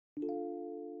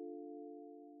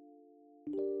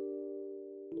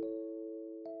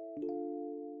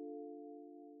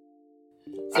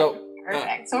So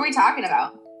Perfect. So what are we talking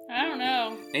about? I don't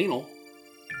know. anal.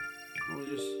 We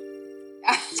just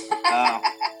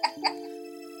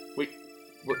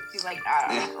She's like,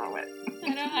 I don't know it.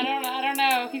 I don't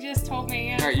know. He just told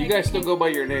me. all right. You guys still go by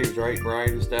your names, right?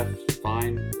 Brian and Steph.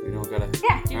 Fine. You don't gotta.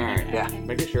 Yeah. All right. Yeah.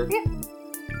 Making sure. Yeah.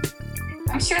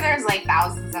 I'm sure there's like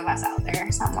thousands of us out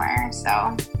there somewhere.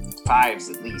 So Fives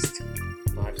at least.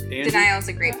 Angie, denial is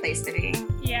a great place to be.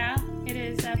 Yeah, it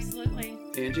is absolutely.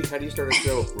 Angie, how do you start a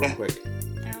show real quick?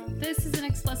 Now, this is an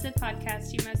explicit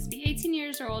podcast. You must be 18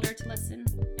 years or older to listen.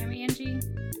 I'm Angie.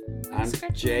 I'm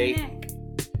scratching Jay. my neck.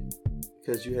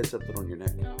 Because you had something on your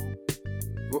neck.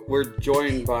 Oh. We're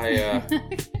joined by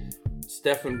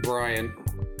Steph and Brian.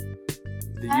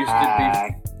 They used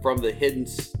to be from the hidden...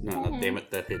 No, damn it,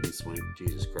 that hidden swing.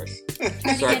 Jesus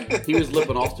Christ. Sorry, he was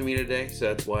lipping off to me today, so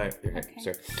that's why... Okay.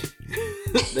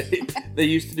 Sorry. they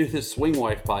used to do this Swing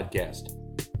Wife podcast.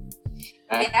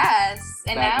 Yes,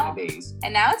 and Back in the days.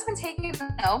 now it's been taken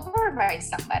over by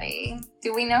somebody.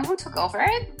 Do we know who took over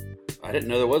it? I didn't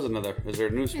know there was another. Is there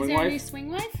a new Is Swing there a new Wife?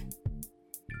 Swing Wife?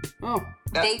 Oh.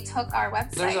 They took our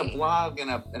website. There's a blog and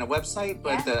a website,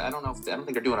 but I don't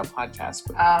think they're doing a podcast.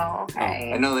 But Oh,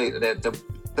 okay. I know the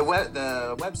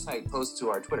website posts to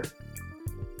our Twitter.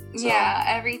 So- Yeah,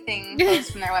 everything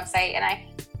posts from their website, and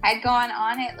I'd gone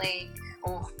on it like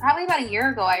probably about a year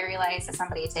ago. I realized that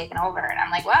somebody had taken over, and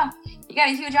I'm like, "Well, you got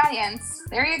a huge audience.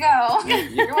 There you go.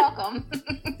 You're welcome."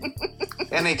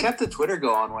 And they kept the Twitter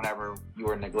going whenever you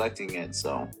were neglecting it.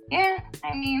 So Yeah,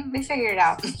 I mean, they figured it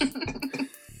out.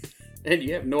 And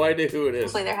you have no idea who it is.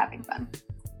 Hopefully, they're having fun.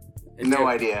 And no you-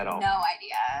 idea at all. No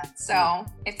idea. So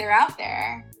if they're out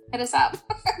there, hit us up.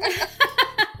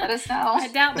 Let us know. I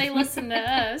doubt they listen to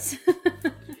us.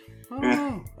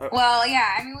 Oh. Well,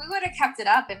 yeah, I mean, we would have kept it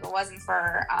up if it wasn't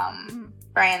for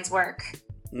Brian's work.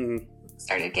 Mhm.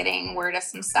 Started getting word of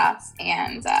some stuff,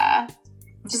 and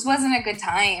it just wasn't a good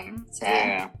time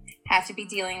to have to be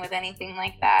dealing with anything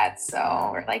like that. So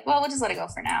we're like, well, we'll just let it go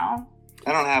for now.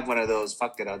 I don't have one of those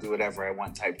fuck it, I'll do whatever I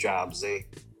want type jobs.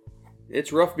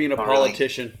 It's rough being a Oh, really?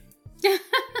 politician.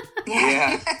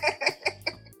 Yeah.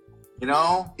 You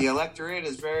know, the electorate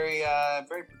is very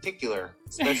very particular,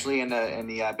 especially in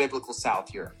the biblical South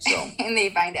here. So And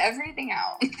they find everything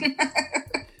out.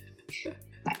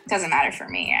 Doesn't matter for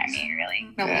me. I mean, really,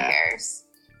 nobody cares.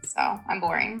 So I'm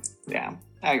boring. yeah,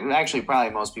 actually,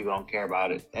 probably most people don't care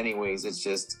about it. Anyways, it's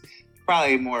just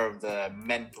probably more of the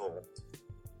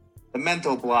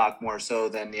mental block more so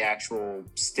than the actual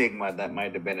stigma that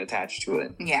might have been attached to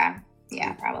it. Yeah,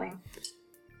 probably.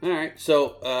 All right,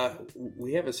 so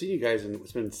we haven't seen you guys in,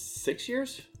 it's been 6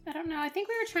 years? I don't know. I think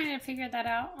we were trying to figure that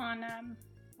out on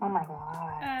Oh my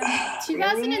god.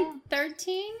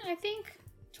 2013, I think.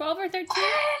 12 or 13?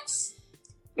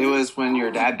 It was when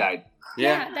your dad died.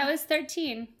 Yeah, that was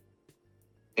 13. Oh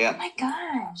Yeah, my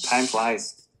gosh. time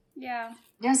flies. Yeah.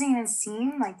 It doesn't even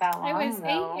seem like that long. It was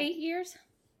though. 8 years.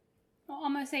 Well,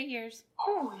 almost 8 years.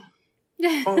 Oh.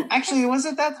 Oh, actually, was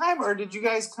it that time, or did you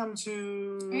guys come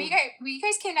to? You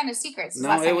guys came down to Secrets. No,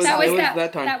 last time it we was- saw it you. was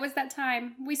that time. That was that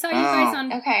time. We saw you Oh. guys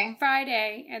on Okay.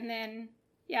 Friday, and then,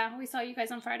 we saw you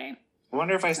guys on Friday. I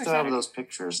wonder if I still have Saturday. those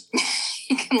pictures.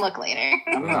 You can look later.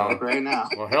 I'm gonna look right now.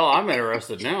 Well, hell, I'm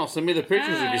interested now. Send me the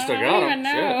pictures if you still I got don't them. even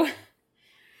know.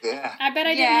 Yeah. I bet I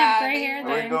didn't Yeah, have gray hair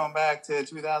We're then. going back to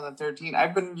 2013.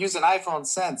 I've been using iPhone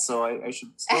since, so I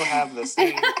should still have the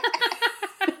same.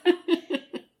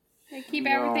 They keep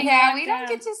No. everything Yeah, locked we don't down.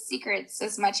 get to Secrets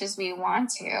as much as we want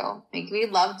to. Like we'd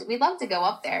love to go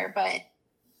up there, but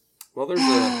Well,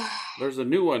 there's a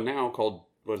new one now called,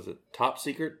 what is it, Top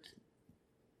Secret?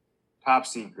 Top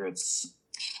Secrets.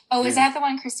 oh, is that the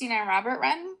one Christina and Robert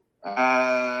run?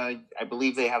 I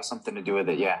believe they have something to do with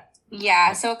it. Yeah.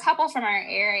 Yeah, so a couple from our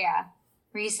area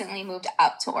recently moved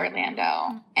up to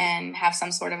Orlando and have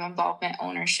some sort of involvement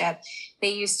ownership.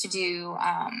 They used to do,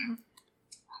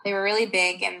 they were really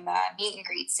big in the meet and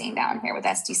greet scene down here with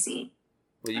SDC.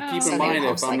 Well, you Oh. keep So in they mind,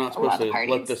 host, if I'm like, not a lot supposed of to let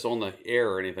parties. this on the air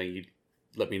or anything, you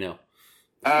let me know. So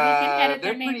they can edit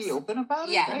They're their pretty names. open about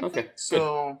it. Yeah. I Okay, think.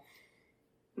 So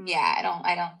Yeah, I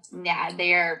don't, yeah,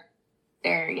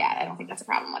 I don't think that's a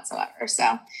problem whatsoever.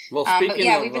 So, Well, but speaking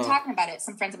yeah, of, we've been talking about it.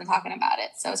 Some friends have been talking about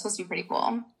it. So it's supposed to be pretty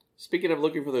cool. speaking of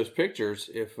looking for those pictures,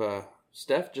 if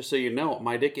Steph, just so you know,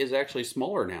 my dick is actually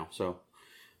smaller now, so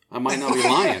I might not be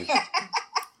lying.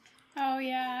 Oh,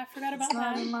 yeah. I forgot about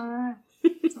that.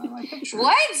 it's not my picture.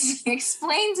 What?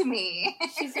 Explain to me.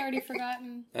 She's already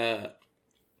forgotten.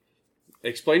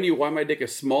 Explain to you why my dick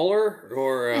is smaller,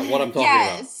 or what I'm talking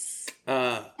Yes.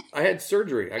 about. I had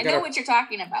surgery. I know what you're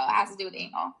talking about. It has to do with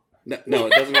anal. No,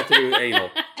 it doesn't have to do with anal.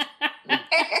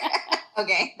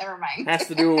 Okay, never mind. Has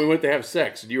to do when we went to have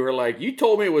sex. And you were like, you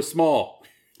told me it was small.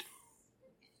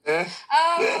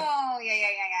 Oh, yeah.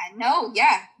 No,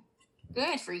 yeah.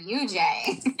 Good for you,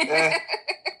 Jay.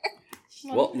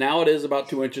 Well, now it is about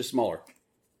 2 inches smaller.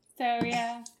 So,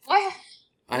 yeah. What?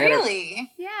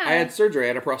 Yeah. I had surgery. I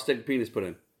had a prosthetic penis put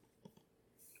in.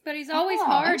 But he's always Oh,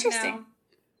 hard interesting.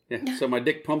 now. Yeah, so my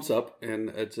dick pumps up,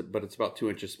 but it's about 2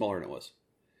 inches smaller than it was.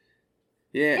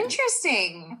 Yeah,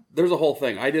 Interesting. there's a whole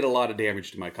thing. I did a lot of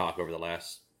damage to my cock over the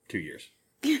last 2 years.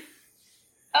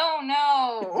 Oh,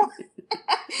 no.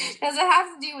 Does it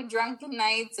have to do with drunken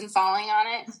nights and falling on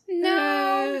it?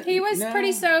 No, he was no.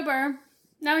 pretty sober.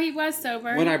 No, he was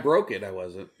sober. When I broke it, I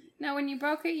wasn't. No, when you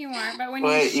broke it, you weren't. But when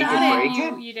Wait, you you shot could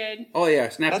it, break you did. Oh yeah, I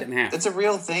snapped it in half. That's a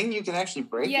real thing? You can actually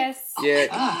break it? Yes. Yeah,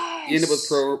 Oh, you end up with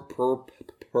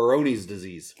Peyronie's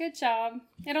disease. Good job.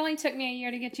 It only took me a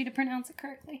year to get you to pronounce it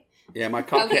correctly. Yeah, my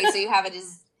cock. Okay, so you have it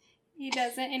as... He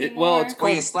doesn't anymore. well, it's Were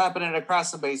you called. slapping it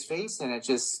across somebody's face and it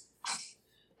just...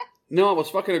 No, I was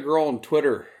fucking a girl on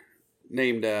Twitter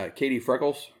named Katie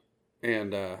Freckles,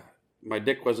 and my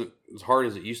dick wasn't as hard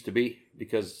as it used to be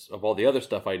because of all the other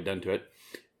stuff I'd done to it.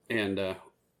 And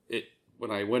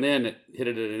when I went in, it hit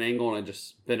it at an angle, and I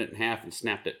just bent it in half and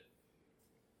snapped it.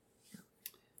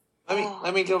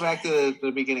 Let me go back to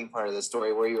the beginning part of the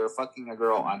story where you were fucking a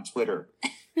girl on Twitter.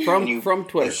 From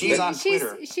Twitter. If she's on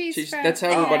Twitter. She's from, That's how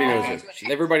everybody knows Oh.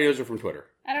 her. Everybody knows her from Twitter.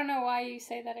 I don't know why you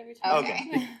say that every time.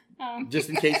 Okay. Just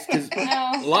in case, because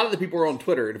Oh. a lot of the people are on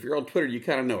Twitter, and if you're on Twitter, you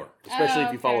kind of know her, especially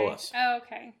if you follow us, Oh,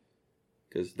 okay.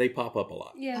 because they pop up a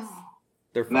lot. Yes.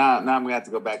 They're fun. Now I'm going to have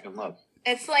to go back and look.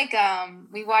 It's like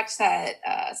we watched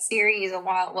that series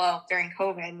during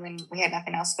COVID when we had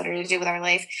nothing else better to do with our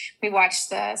life. We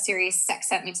watched the series Sex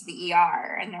Sent Me to the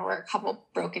ER, and there were a couple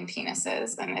broken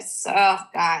penises, and it's, oh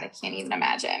God, I can't even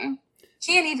imagine.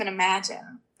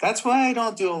 That's why I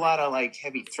don't do a lot of like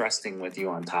heavy thrusting with you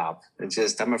on top. It's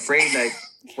just, I'm afraid like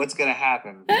what's going to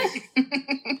happen.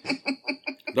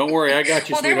 Don't worry, I got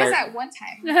you, Well, there was sweetheart. that one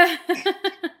time. It's good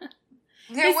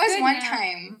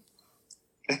now.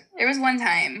 There was one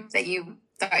time that you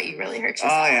thought you really hurt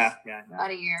Oh, yourself. yeah.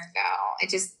 About a year ago. It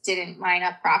just didn't line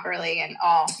up properly, and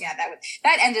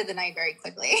that ended the night very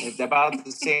quickly. It's about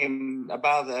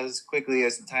as quickly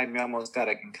as the time you almost got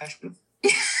a concussion.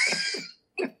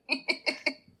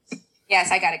 Yes,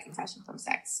 I got a concussion from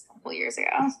sex a couple years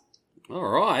ago. All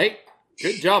right,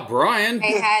 good job, Brian.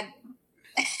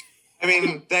 I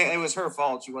mean, it was her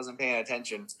fault. She wasn't paying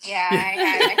attention. I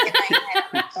hit my head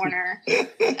on a corner.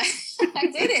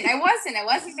 I didn't. I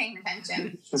wasn't paying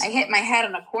attention. I hit my head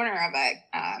on a corner of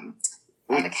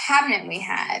a cabinet we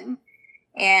had,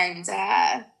 and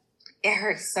it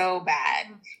hurt so bad.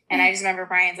 And I just remember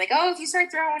Brian's like, "Oh, if you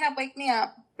start throwing up, wake me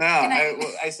up." No, And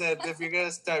I said, if you're going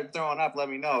to start throwing up, let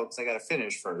me know, because I got to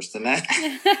finish first. And then...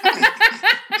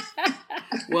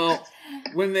 Well,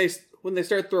 when they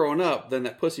start throwing up, then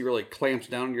that pussy really clamps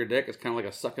down on your dick. It's kind of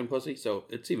like a sucking pussy, so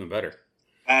it's even better.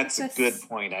 That's a good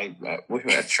point. We're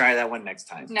going to try that one next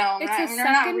time. No, It's we're a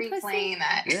not sucking replaying pussy?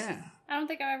 that. Yeah, I don't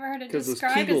think I've ever heard it 'Cause those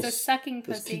described as a Kegels- sucking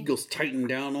those pussy. Kegels tighten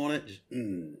down on it. Just,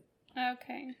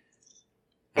 Okay.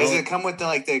 Does it come with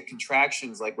the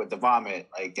contractions, like with the vomit,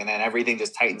 like, and then everything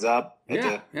just tightens up?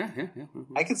 Yeah.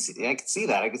 I could see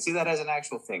that. I could see that as an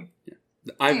actual thing.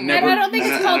 I've But never. I don't think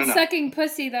it's No, called no. sucking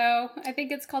pussy, though. I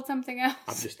think it's called something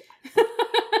else.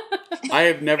 I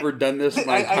have never done this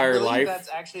my I entire believe life. that's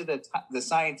actually the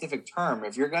scientific term.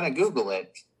 If you're gonna Google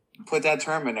it, put that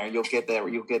term in there. You'll get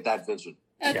that vision.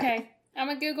 Okay. I'm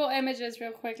going to Google images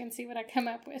real quick and see what I come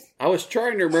up with. I was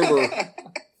trying to remember.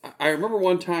 I remember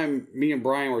one time me and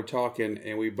Brian were talking,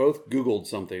 and we both Googled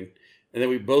something, and then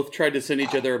we both tried to send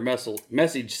each other a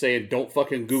message saying, "Don't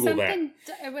fucking Google that."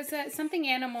 It was something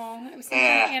animal. It was something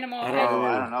Yeah. animal. I don't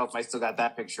I don't know if I still got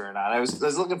that picture or not. I was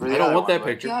looking for the I don't other want one, that but-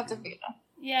 picture. You'll have to figure it out.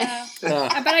 Yeah.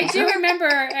 But I do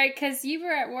remember, because you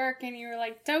were at work and you were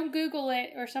like, "Don't Google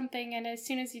it" or something, and as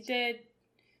soon as you did,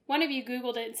 one of you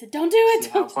Googled it and said, "Don't do it." See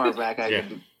how Don't far do it." back I Yeah.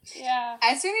 can. Yeah.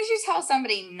 As soon as you tell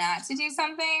somebody not to do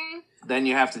something, Then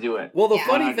you have to do it. Well, the Yeah.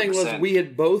 funny thing was 100%. we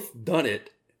had both done it,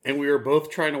 and we were both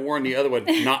trying to warn the other one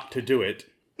not to do it.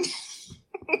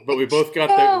 But we both got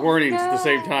the Oh, warnings at the no.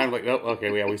 same time. Like, oh,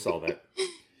 okay, yeah, we saw that.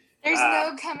 there's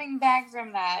no coming back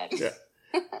from that. Yeah.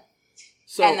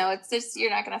 So, Yeah, no, it's just you're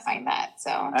not gonna find that. So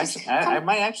just Actually, I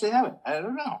might actually have it. I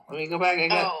don't know. Let me go back. Oh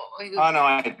no,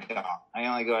 I don't. I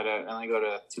only go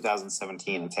to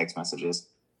 2017 in text messages.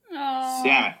 Oh.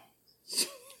 Damn it.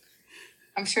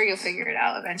 I'm sure you'll figure it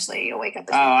out eventually. You'll wake up.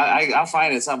 Oh, I'll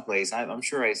find it someplace. I'm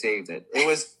sure I saved it. It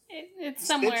was It's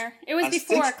somewhere. It was a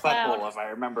before stitched cloud. butthole, if I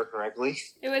remember correctly.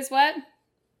 It was what?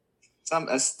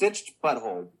 A stitched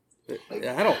butthole. Like,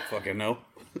 I don't fucking know.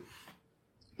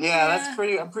 Yeah, that's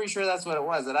pretty. I'm pretty sure that's what it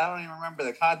was, and I don't even remember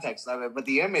the context of it, but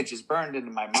the image is burned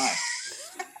into my mind.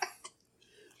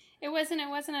 It wasn't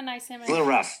a nice image. A little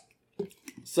rough.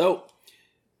 So,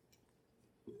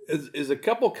 is a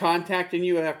couple contacting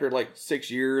you after like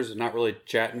 6 years and not really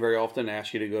chatting very often,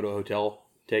 ask you to go to a hotel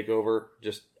takeover?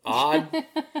 Just odd?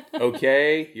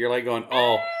 Okay. You're like going,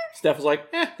 oh, Steph was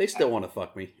like, they still want to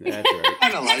fuck me. That's right.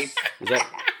 Kind of life. Is that...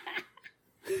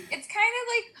 It's kind of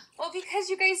like, well, because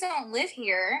you guys don't live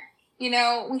here, we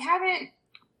haven't,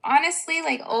 honestly,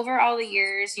 like, over all the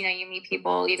years, you meet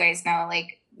people, you guys know,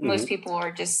 like, most people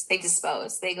are just, they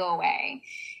dispose, they go away.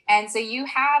 And so you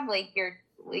have, like,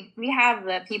 we have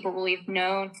the people we've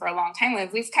known for a long time.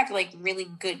 We've kept, like, really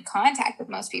good contact with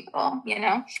most people,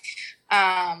 So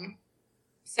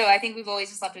I think we've always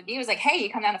just left with you. It was like, hey, you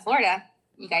come down to Florida,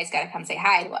 you guys got to come say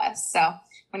hi to us. So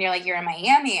when you're like, you're in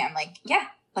Miami, I'm like, yeah.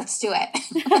 Let's do it.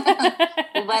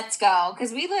 Let's go.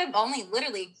 Because we live only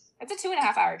literally, it's a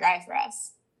 2.5-hour drive for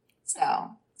us.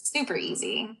 So super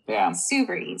easy. Yeah.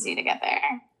 Super easy to get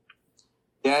there.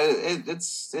 Yeah,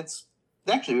 it's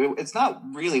actually, it's not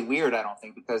really weird, I don't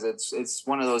think, because it's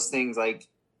one of those things like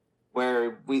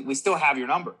where we still have your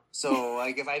number. So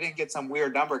like if I didn't get some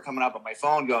weird number coming up on my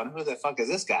phone going, who the fuck is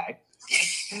this guy?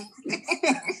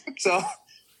 So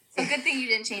good thing you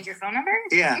didn't change your phone number.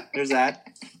 Yeah, there's that.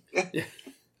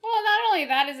 Well, not only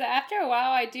that, is after a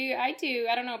while, I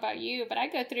don't know about you, but I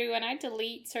go through and I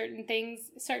delete certain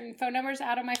phone numbers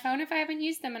out of my phone if I haven't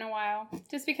used them in a while.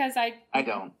 Just because I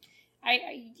don't.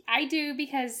 I do,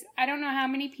 because I don't know how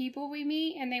many people we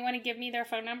meet and they want to give me their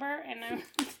phone number, and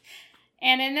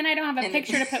then I don't have a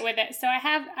picture to put with it. So I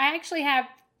actually have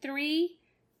 3,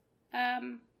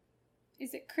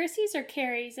 is it Chrissy's or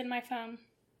Carrie's in my phone?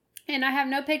 And I have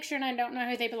no picture and I don't know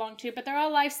who they belong to, but they're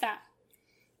all lifestyle.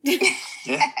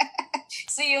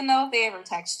 So you'll know if they ever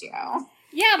text you.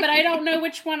 Yeah, but I don't know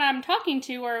which one I'm talking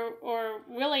to, or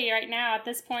really right now at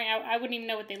this point, I wouldn't even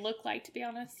know what they look like, to be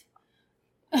honest.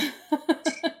 You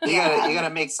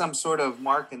gotta make some sort of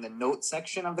mark in the note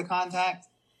section of the contact,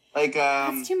 like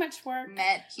that's too much work.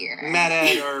 Met here,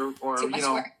 or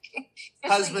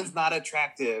husband's not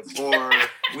attractive, or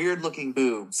weird looking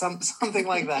boob, something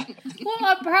like that.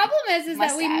 Well, the problem is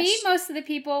that we meet most of the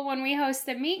people when we host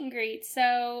the meet and greet,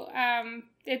 so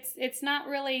it's not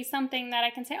really something that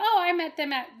I can say, oh, I met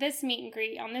them at this meet and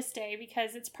greet on this day,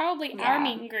 because it's probably our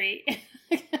meet and greet.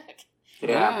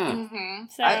 Yeah. Mm-hmm.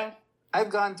 So I've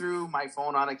gone through my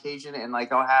phone on occasion, and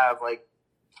like I'll have like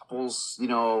couples,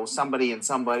 somebody and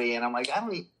somebody, and I'm like,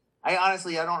 I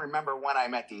honestly don't remember when I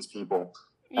met these people.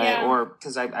 Yeah. Or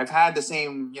because I've had the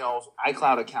same,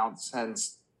 iCloud account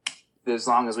since as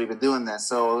long as we've been doing this.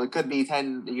 So it could be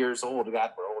 10 years old.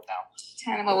 God, we're old now.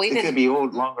 10. Well, it could be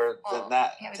old longer than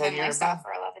that. Yeah, we've 10 been years now now.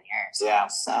 for 11 years. Yeah.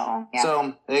 So, yeah.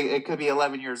 So it could be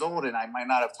 11 years old, and I might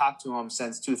not have talked to him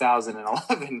since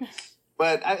 2011.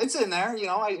 But it's in there,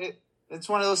 it's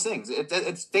one of those things.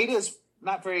 It's data is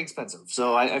not very expensive.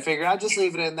 So I figured I'll just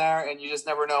leave it in there, and you just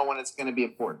never know when it's going to be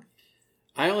important.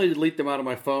 I only delete them out of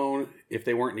my phone if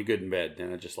they weren't any good in bed.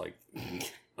 Then I just like,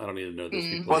 I don't need to know those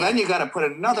people. Well, then you got to put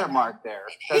another mark there,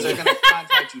 because they're going to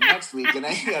contact you next week, and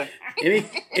then you got to...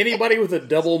 Anybody with a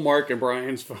double mark in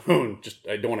Brian's phone,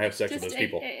 I don't want to have sex with those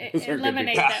people.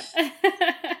 Eliminate them.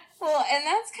 Well, and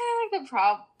that's kind of like the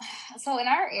problem. So in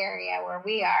our area where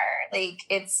we are, like,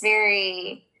 it's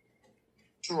very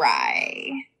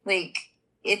dry. Like,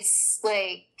 it's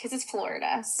like, because it's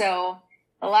Florida, so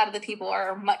a lot of the people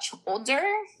are much older.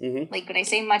 Mm-hmm. Like, when I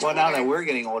say much older. Well, now that we're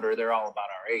getting older, they're all about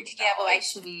our age now. Yeah, well,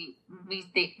 actually,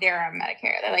 they're on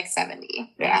Medicare. They're like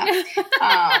 70. Yeah.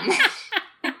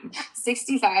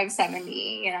 65,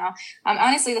 70,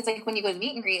 honestly, that's like when you go to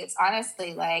meet and greet, it's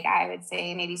honestly like, I would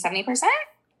say maybe 70%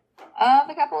 of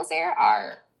the couples there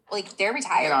are like, they're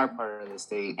retired. In our part of the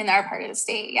state.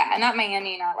 Yeah. Not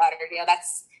Miami, not Lauderdale.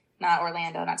 That's not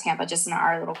Orlando, not Tampa, just in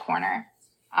our little corner.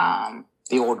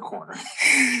 The old corner.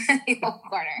 The old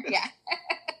corner, yeah.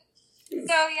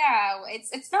 So yeah,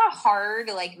 it's not hard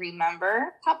to like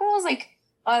remember couples. Like,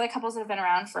 a lot of the couples that have been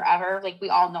around forever, like, we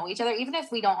all know each other, even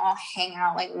if we don't all hang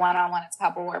out like one-on-one as a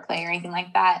couple or play or anything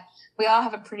like that. We all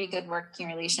have a pretty good working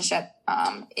relationship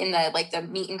in the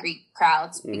meet and greet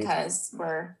crowds, because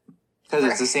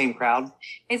it's the same crowd.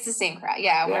 It's the same crowd.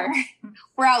 Yeah.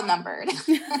 We're outnumbered.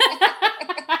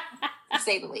 To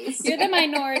say the least. You're the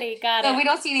minority. Got it. So we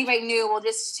don't see anybody new. We'll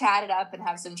just chat it up and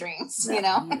have some drinks,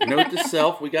 Note to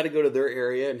self, we got to go to their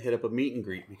area and hit up a meet and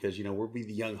greet, because, we'll be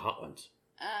the young hot ones.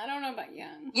 I don't know about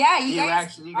young. Yeah, you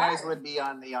guys would be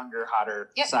on the younger,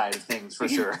 hotter side of things for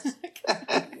sure.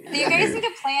 So you guys need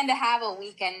to plan to have a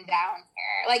weekend down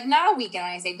here. Like, not a weekend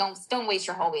when I say don't waste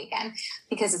your whole weekend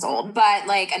because it's old, but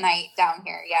like a night down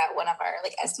here. Yeah, one of our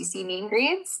like SDC meet and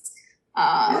greets.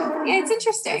 Yeah, it's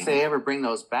interesting. If they ever bring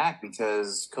those back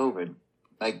because COVID.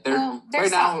 Like right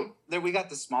now, we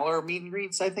got the smaller meet and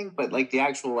greets, I think, but like the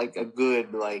actual like a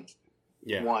good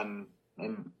one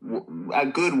and a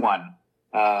good one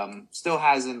still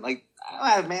hasn't like.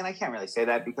 Man, I can't really say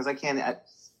that because I can't.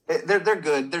 They're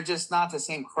good. They're just not the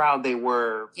same crowd they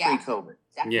were pre-COVID.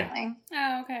 Definitely.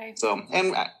 Yeah. Oh, okay. So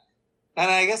and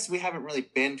I guess we haven't really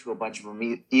been to a bunch of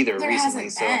them either recently.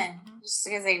 Hasn't been. Just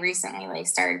because they recently like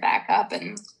started back up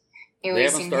and they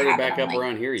haven't started back up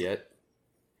around here yet.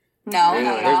 No, really?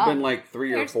 There's been like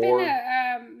 3 or 4.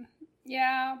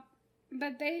 Yeah,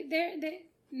 but they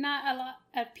not a lot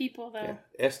of people though.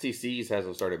 Yeah. STCs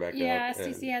hasn't started back up. Yeah,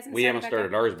 STC hasn't. We haven't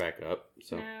started ours back up.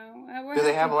 So. No, do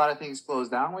they have a lot of things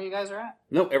closed down where you guys are at?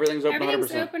 No, everything's open 100%.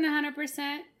 Everything's open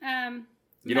 100%.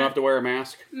 You don't have to wear a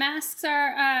mask. Masks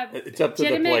are. It's up to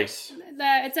the place.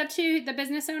 It's up to the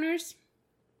business owners.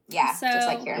 Yeah, so, just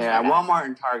like here. Yeah, Walmart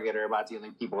and Target are about the only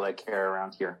people that care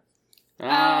around here. So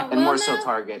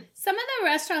Target. Some of the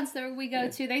restaurants that we go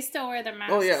to, they still wear their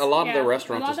masks. Oh yeah, a lot of the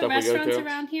restaurants and stuff we go to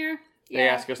around here. They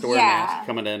ask us to wear a mask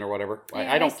coming in or whatever.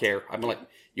 I don't care. I'm like,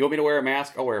 you want me to wear a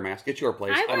mask? I'll wear a mask. It's your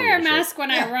place. I wear a mask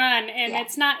when I run, and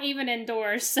it's not even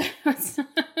indoors. So it's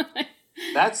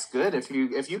that's good. If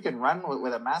you can run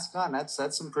with a mask on, that's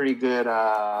some pretty good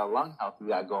lung health you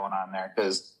got going on there.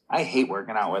 Because I hate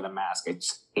working out with a mask. I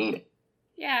just hate it.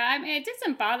 Yeah, I mean, it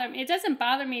doesn't bother me. It doesn't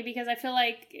bother me because I feel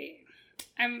like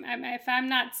if I'm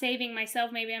not saving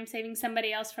myself, maybe I'm saving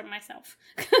somebody else from myself.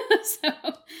 So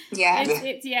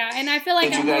it's and I feel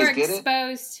like I'm more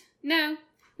exposed. No,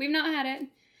 we've not had it.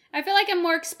 I feel like I'm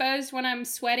more exposed when I'm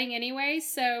sweating anyway.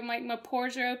 So my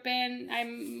pores are open.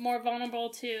 I'm more vulnerable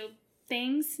to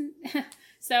things.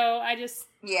 So I just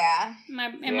my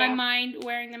mind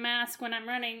wearing the mask when I'm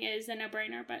running is a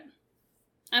no-brainer. But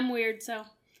I'm weird, so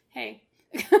hey.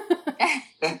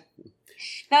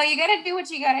 No, you gotta do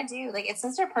what you gotta do. Like, it's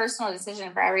such a personal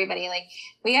decision for everybody. Like,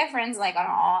 we have friends like on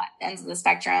all ends of the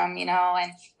spectrum, you know,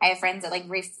 and I have friends that like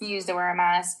refuse to wear a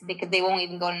mask because they won't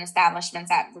even go to establishments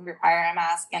that require a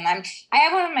mask. And I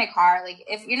have one in my car. Like,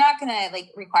 if you're not gonna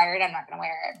like require it, I'm not gonna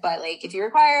wear it. But like, if you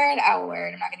require it, I will wear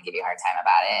it. I'm not gonna give you a hard time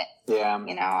about it. Yeah.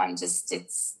 You know,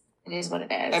 it is what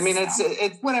it is. I mean,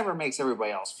 it's whatever makes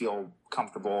everybody else feel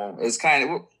comfortable is kind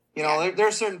of. You know, there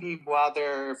are certain people out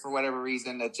there for whatever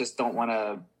reason that just don't want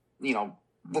to, you know,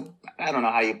 I don't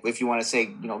know if you want to say,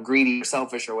 you know, greedy or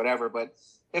selfish or whatever, but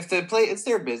if it's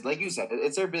their business, like you said,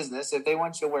 it's their business. If they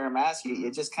want you to wear a mask, you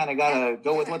just kind of got to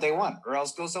go with what they want or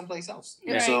else go someplace else.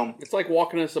 Yeah. So it's like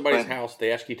walking into somebody's house.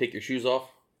 They ask you to take your shoes off.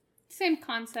 Same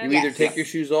concept. You either take your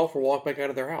shoes off or walk back out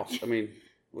of their house. I mean,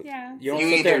 you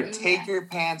either take your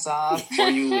pants off or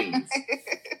you leave.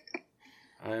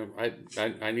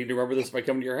 I need to remember this if I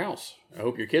come to your house. I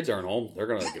hope your kids aren't home. They're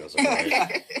going to get us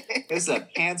away. It's a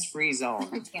pants-free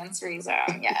zone. Pants-free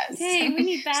zone, yes. Hey, we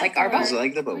need that. It's like our boat.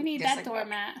 Like the boat. We need that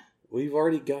doormat. We've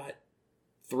already got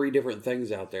 3 different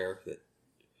things out there.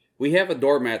 We have a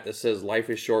doormat that says "Life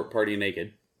is short, party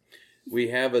naked." We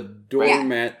have a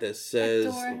doormat that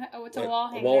says it's a wall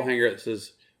hanger. A wall hanger that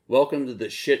says "Welcome to the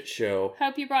shit show."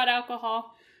 Hope you brought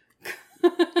alcohol.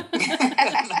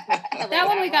 That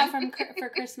one we got for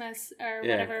Christmas or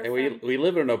whatever. And we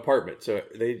live in an apartment, so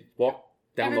they walk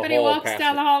down Everybody the hall. Everybody walks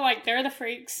down the hall like they're the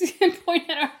freaks and point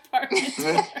at our apartment.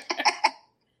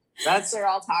 They're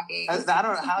all talking. I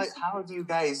don't know how do you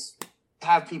guys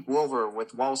have people over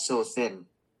with walls so thin?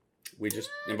 We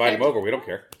just invite them over. We don't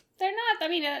care. They're not. I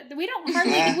mean, we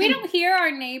don't hear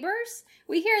our neighbors.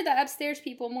 We hear the upstairs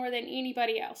people more than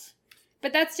anybody else.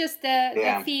 But that's just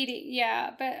the feed. Yeah,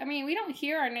 but I mean, we don't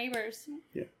hear our neighbors.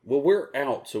 Yeah. Well, we're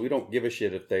out, so we don't give a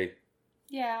shit if they.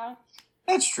 Yeah.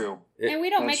 That's true. And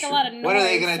we don't make a lot of noise. What are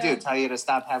they going to do? Tell you to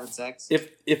stop having sex?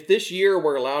 If this year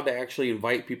we're allowed to actually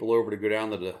invite people over to go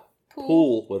down to the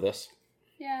pool with us,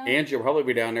 Angie will probably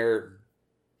be down there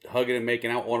hugging and making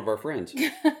out with one of our friends.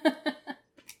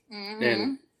 Mm-hmm.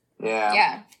 And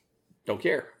don't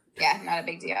care. Yeah, not a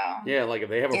big deal. Yeah, like if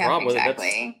they have a problem with it,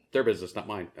 that's their business, not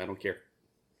mine. I don't care.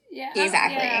 Yeah,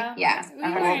 exactly. Yeah.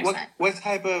 What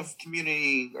type of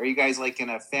community are you guys like in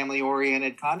a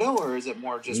family-oriented condo, or is it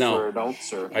more just for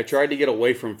adults? Or I tried to get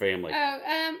away from family.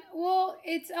 Well,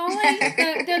 it's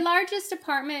only the largest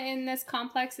apartment in this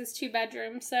complex is 2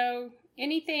 bedrooms. So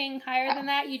anything higher than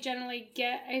that, you generally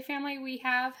get a family. We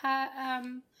have had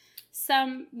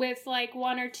some with like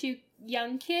 1 or 2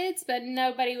 young kids, but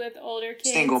nobody with older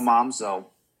kids. Single moms, though.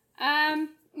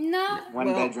 No.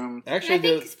 One bedroom. Actually, I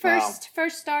think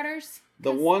first starters.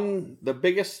 The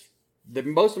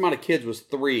most amount of kids was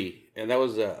 3, and that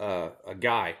was a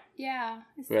guy. Yeah.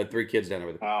 Who had 3 kids down there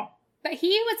with him. Wow. But he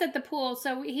was at the pool,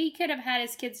 so he could have had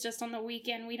his kids just on the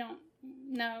weekend. We don't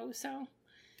know, so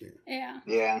yeah.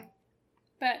 Yeah.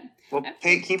 But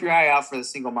keep your eye out for the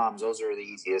single moms. Those are the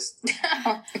easiest. That's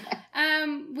how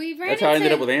I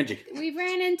ended up with Angie. We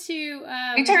ran into.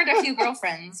 We turned a few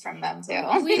girlfriends from them too.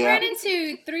 We ran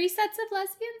into 3 sets of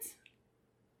lesbians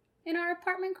in our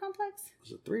apartment complex.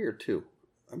 Was it 3 or 2?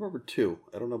 I remember 2.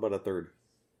 I don't know about a third.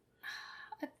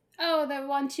 Oh,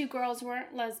 the 2 girls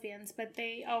weren't lesbians, but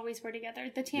they always were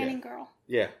together. The tanning girl.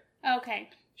 Yeah.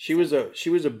 Okay. She was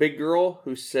a big girl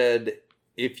who said,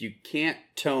 "If you can't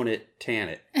tone it, tan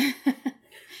it."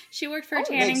 She worked for a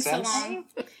tanning salon.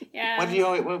 Yeah.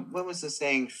 What was the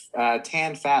saying?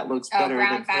 Tan fat looks better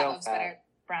than pale fat.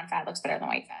 Brown fat looks better than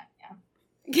white fat. Yeah.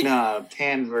 No,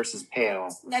 tan versus pale.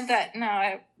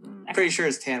 I'm pretty sure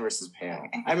it's tan versus pale.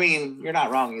 Okay. I mean, you're not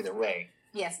wrong either way.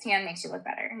 Yes, tan makes you look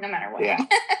better, no matter what. Yeah.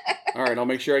 All right, I'll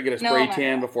make sure I get a spray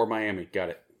tan before Miami. Got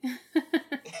it.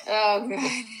 Oh, good.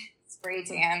 Spray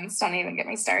tans. Don't even get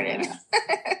me started.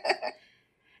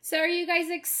 So are you guys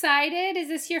excited? Is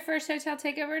this your first hotel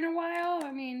takeover in a while?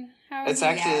 I mean, how is it's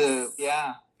actually,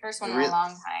 yeah. First one in a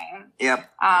long time. Yep.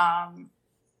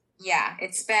 Yeah,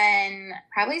 it's been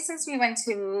probably since we went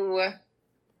to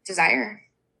Desire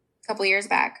a couple years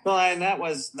back. Well, and that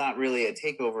was not really a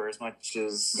takeover as much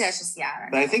as... Yeah, it's just, yeah.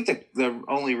 But I think the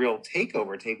only real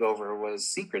takeover was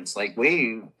Secrets, like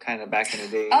way kind of back in the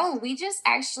day. Oh, we just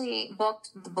actually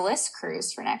booked the Bliss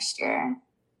cruise for next year.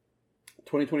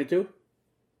 2022?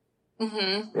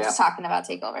 Mm-hmm. Yeah. Just talking about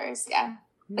takeovers, yeah.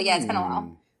 But yeah, it's been a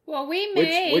while. Well, we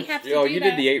may have to do you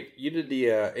that. You did the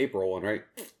April one, right?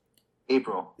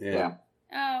 April, yeah.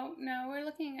 Oh, no, we're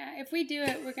looking at... If we do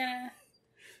it, we're going to...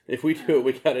 If we do it,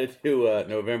 we got to do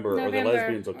November, or the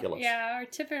lesbians will kill us. Yeah, or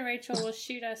Tip and Rachel will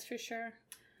shoot us for sure.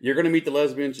 You're going to meet the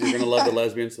lesbians. You're going to love the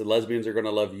lesbians. The lesbians are going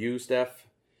to love you, Steph.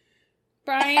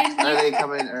 Brian. Are they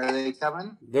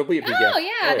coming? They'll be at PCAP. Oh,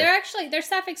 yeah. They're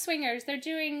Sapphic Swingers. They're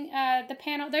doing the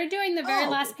panel. They're doing the very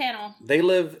last panel. They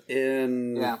live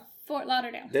in... Fort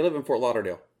Lauderdale. They live in Fort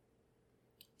Lauderdale.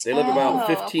 They live about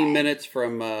 15 minutes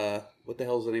from... what the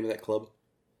hell is the name of that club?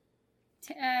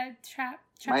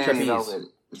 Miami Velvet.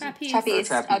 Trapeze.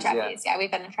 Trapeze. Yeah, we've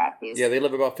been in Trapeze. Yeah, they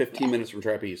live about 15 minutes from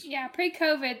Trapeze. Yeah,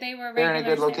 pre-COVID, they were They're in a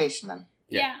good location then.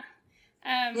 Yeah.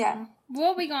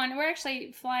 We'll be going. We're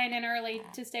actually flying in early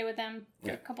to stay with them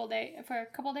for a couple days,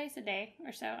 a day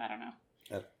or so. I don't know.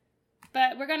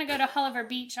 But we're going to go to Hulliver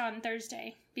Beach on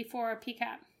Thursday before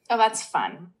PCAP. Oh, that's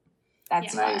fun.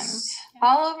 That's fun. Nice.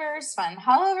 Hulliver is fun.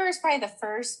 Hulliver is probably the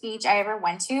first beach I ever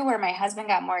went to where my husband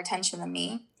got more attention than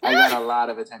me. I got a lot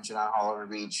of attention on Hulliver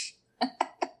Beach.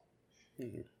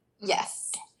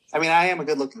 Yes. I mean, I am a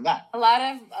good-looking guy. A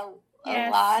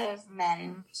lot of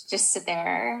men just sit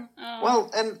there. Oh.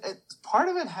 Well, and part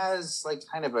of it has like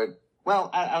kind of a... Well,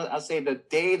 I'll say the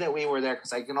day that we were there,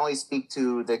 because I can only speak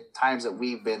to the times that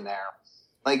we've been there.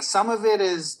 Like some of it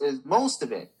is most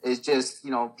of it is just,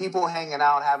 people hanging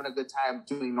out, having a good time,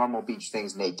 doing normal beach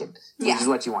things naked, which is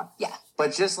what you want. Yeah.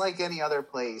 But just like any other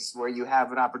place where you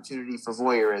have an opportunity for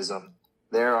voyeurism,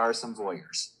 there are some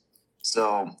voyeurs.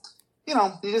 So, you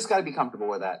just got to be comfortable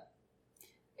with that.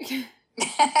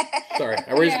 Sorry,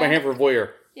 I raised my hand for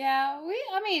voyeur. Yeah,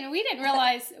 we didn't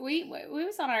realize we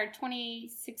was on our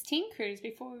 2016 cruise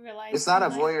before we realized it's not a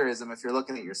voyeurism if you're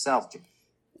looking at yourself, Jim.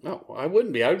 No, I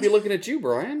wouldn't be. I would be looking at you,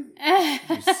 Brian.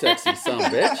 You sexy son of a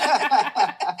bitch.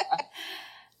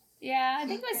 Yeah, I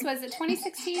think was it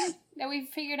 2016 that we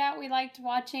figured out we liked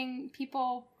watching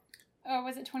people, or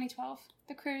was it 2012?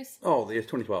 The cruise. Oh, it's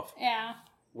 2012. Yeah.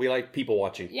 We like people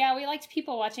watching. Yeah, we liked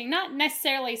people watching. Not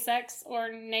necessarily sex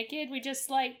or naked. We just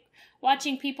like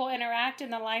watching people interact in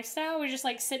the lifestyle. We're just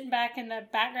like sitting back in the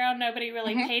background. Nobody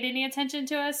really paid any attention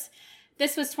to us.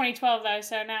 This was 2012 though,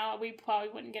 so now we probably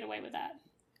wouldn't get away with that.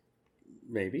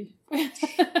 Maybe.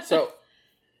 So,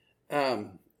 I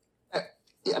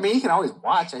mean, you can always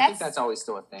watch. I think that's always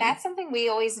still a thing. That's something we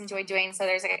always enjoy doing. So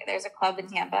there's a club in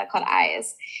Tampa called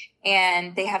Eyes,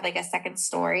 and they have like a second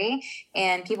story.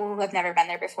 And people who have never been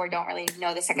there before don't really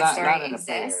know the second story not in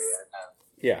exists. The Bay Area, no.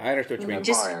 Yeah, I understand what you mean.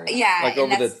 Just like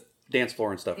over the dance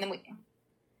floor and stuff. And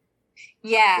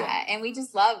and we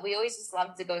always just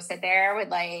love to go sit there with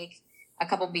like a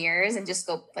couple beers and just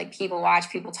go like people watch,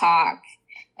 people talk.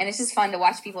 And it's just fun to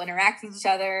watch people interact with each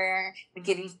other. We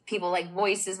give people like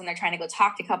voices when they're trying to go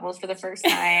talk to couples for the first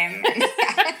time.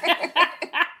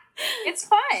 It's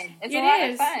fun. It's a lot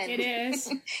of fun. It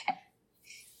is.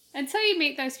 Until you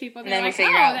meet those people, And they're then we like,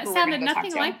 figure out that who we're sounded gonna go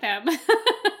nothing talk to. like them.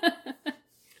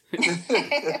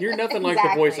 You're nothing like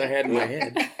the voice I had in my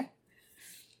head.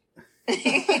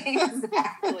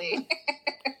 Exactly.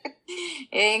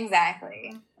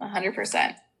 Exactly.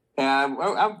 100%.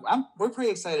 We're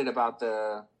pretty excited about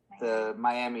the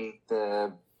Miami,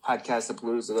 the podcast, the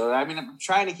Palooza. Though I mean, I'm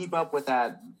trying to keep up with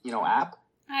that, app.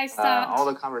 I stopped. All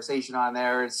the conversation on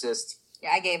there. It's just.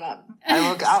 Yeah, I gave up.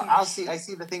 I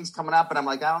see the things coming up, and I'm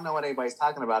like, I don't know what anybody's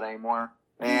talking about anymore.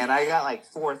 And I got like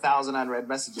 4,000 unread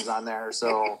messages on there,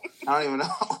 so I don't even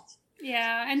know.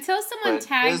 Yeah, until someone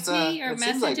tags me or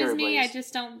messages me, I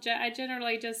just don't. I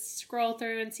generally just scroll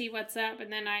through and see what's up,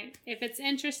 and then if it's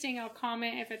interesting, I'll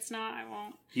comment. If it's not, I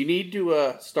won't. You need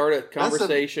to start a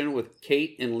conversation with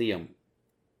Kate and Liam.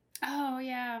 Oh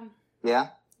yeah. Yeah.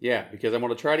 Yeah, because I'm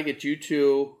going to try to get you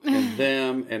two and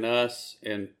them and us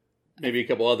and maybe a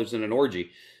couple others in an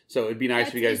orgy. So it'd be nice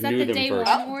if you guys knew them first. Is that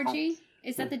the day one orgy?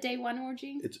 Is that the day one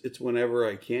orgy? It's whenever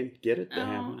I can't get it to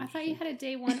happen. I thought you had a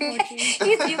day one orgy.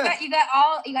 you got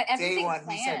everything day one.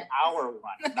 planned. He said hour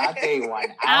one, not day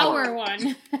one. Hour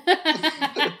one.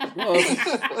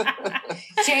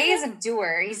 Jay is a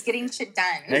doer. He's getting shit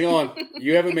done. Hang on,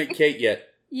 you haven't met Kate yet.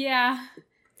 Yeah.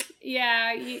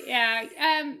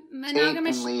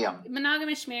 Monogamous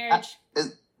marriage.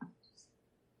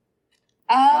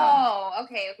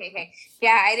 Okay.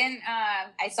 Yeah, I didn't.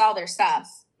 I saw their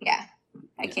stuff. Yeah,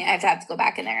 I can't. I have to go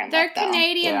back in there and. They're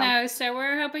Canadian though, so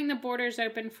we're hoping the border's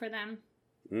open for them.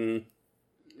 Mm.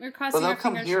 We're crossing. Well, they'll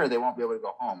come here. They won't be able to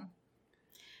go home.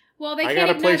 Well, they can't. I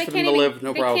got a place for them to live.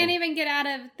 No problem. They can't even get out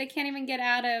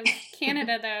of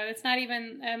Canada though. It's not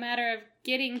even a matter of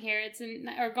getting here.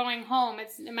 Or going home.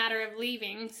 It's a matter of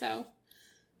leaving. So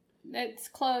it's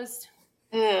closed.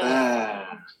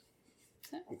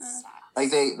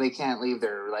 Like they can't leave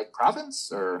their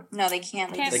province or no, they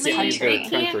can't leave the country.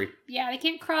 They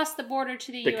can't cross the border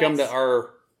to the U.S. They come to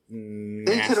our.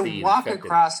 They could walk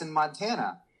across in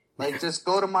Montana. Just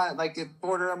go to the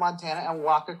border of Montana and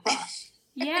walk across.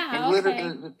 Yeah, and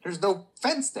literally, there's no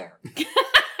fence there.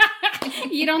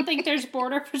 You don't think there's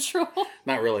border patrol?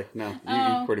 Not really. No,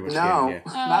 you pretty much can. Yeah.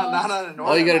 Not on a northern.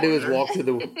 All you got to do is walk to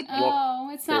the.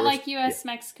 It's not like U.S.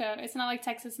 Mexico. It's not like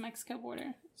Texas Mexico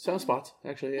border. Some spots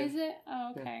actually. Yeah. Is it?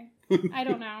 Oh, okay. I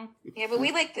don't know. Yeah, but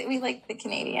we like the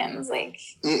Canadians. I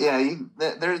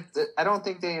don't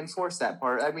think they enforce that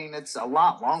part. I mean, it's a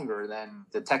lot longer than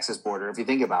the Texas border. If you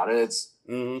think about it, it's.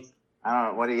 Mm-hmm. I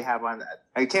don't know. What do you have on that?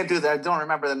 I can't do that. I don't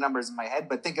remember the numbers in my head,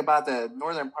 but think about the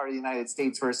northern part of the United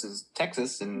States versus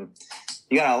Texas, and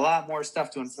you got a lot more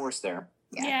stuff to enforce there.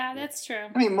 Yeah, that's true.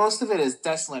 I mean, most of it is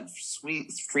desolate,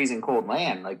 sweet, freezing cold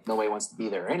land. Nobody wants to be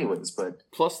there anyways, but...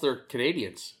 Plus, they're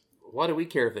Canadians. Why do we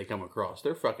care if they come across?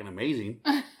 They're fucking amazing.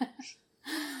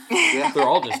 Yeah. They're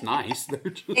all just nice.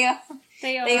 They're just... Yeah.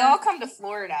 They all come to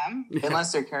Florida.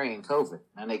 Unless they're carrying COVID,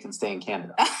 and they can stay in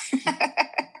Canada.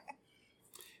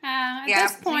 At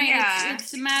this point,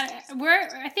 it's a matter.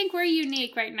 I think we're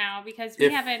unique right now because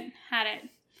we haven't had it.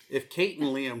 If Kate and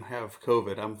Liam have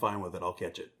COVID, I'm fine with it. I'll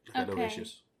catch it. I got no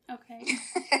issues. Okay.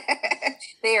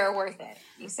 They are worth it,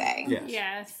 you say?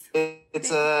 Yes.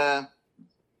 It's I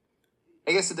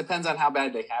guess it depends on how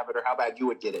bad they have it or how bad you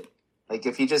would get it.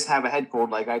 If you just have a head cold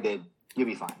like I did, you'll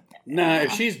be fine. Nah,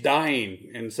 if she's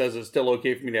dying and says it's still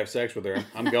okay for me to have sex with her,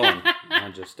 I'm going.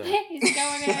 I'm just. He's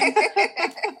going in.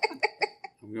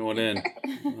 I'm going in.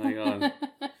 Hang on.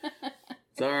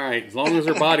 It's all right. As long as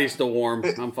her body's still warm,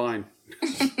 I'm fine.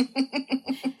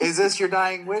 Is this your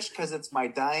dying wish? Because it's my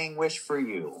dying wish for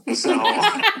you. So.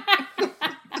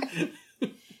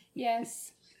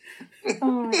 Yes.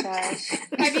 Oh my gosh.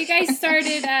 Have you guys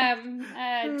started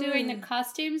doing the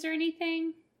costumes or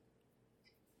anything?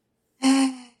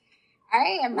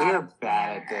 I am not. We're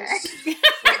bad at this.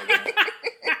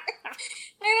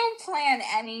 I don't plan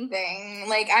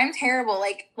anything. I'm terrible.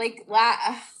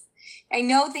 I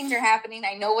know things are happening.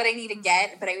 I know what I need to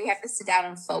get, but we have to sit down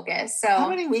and focus. So how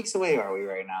many weeks away are we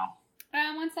right now?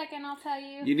 1 second, I'll tell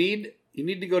you. You need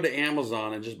to go to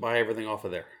Amazon and just buy everything off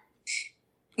of there.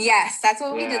 Yes, that's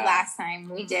what we did last time.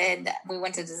 We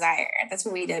went to Desire. That's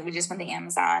what we did. We just went to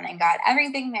Amazon and got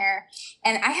everything there.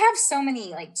 And I have so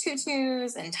many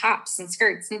tutus and tops and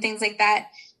skirts and things like that.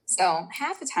 So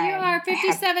half the time you are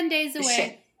 57 days away.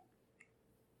 Shit.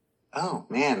 Oh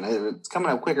man, it's coming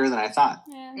up quicker than I thought.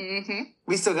 Yeah. Mm-hmm.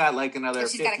 We still got another 50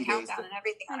 days. She's got a countdown and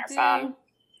everything on her phone.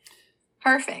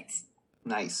 Perfect.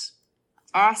 Nice.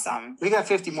 Awesome. We got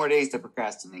 50 more days to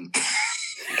procrastinate.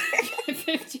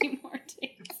 50 more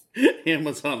days.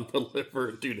 Amazon deliver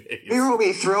in 2 days. We will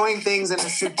be throwing things in a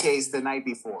suitcase the night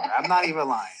before. I'm not even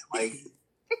lying.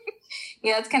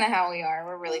 Yeah, that's kind of how we are.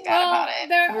 We're really bad about it.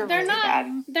 They're really not.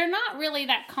 They're not really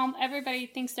that everybody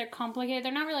thinks they're complicated.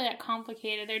 They're not really that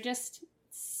complicated. They're just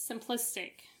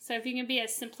simplistic. So if you can be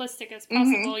as simplistic as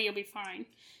possible, you'll be fine.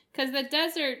 Because the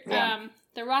desert,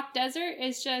 the rock desert,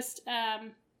 is just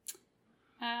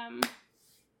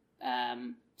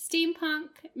steampunk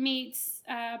meets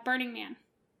Burning Man.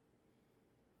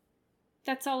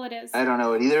 That's all it is. I don't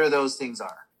know what either of those things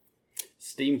are.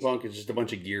 Steampunk is just a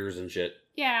bunch of gears and shit.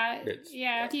 Yeah,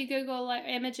 If you Google like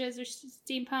images or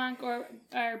steampunk or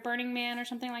Burning Man or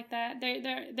something like that,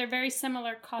 they're very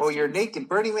similar costumes. Well, you're naked.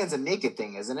 Burning Man's a naked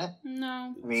thing, isn't it?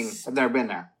 No. I mean, I've never been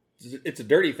there. It's a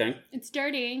dirty thing. It's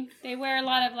dirty. They wear a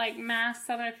lot of like masks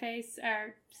on their face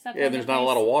or stuff. Yeah, there's not a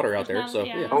lot of water out there, so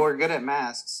yeah. Oh, we're good at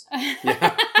masks.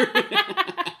 Yeah.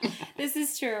 This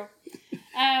is true.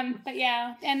 But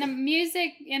yeah, and the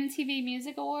MTV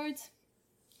Music Awards.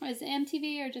 Was it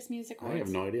MTV or just Music Awards? I have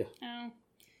no idea. Oh,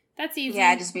 that's easy.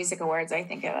 Yeah, just Music Awards. I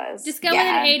think it was. Just go with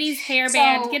an '80s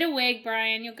hairband. Get a wig,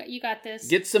 Brian. You got this.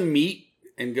 Get some meat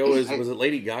and go as was it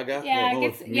Lady Gaga? Yeah,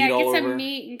 get some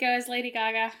meat and go as Lady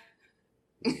Gaga.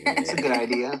 That's a good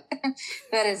idea.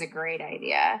 That is a great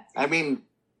idea. I mean,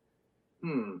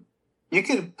 you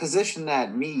could position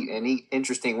that meat in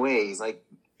interesting ways, like.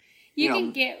 You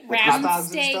can get round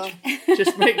steak.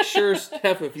 Just make sure,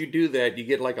 Steph, if you do that, you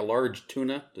get like a large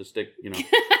tuna to stick,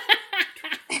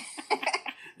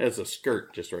 as a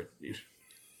skirt, just right.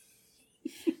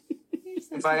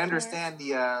 If I understand,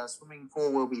 the swimming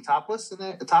pool will be topless in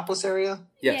the topless area?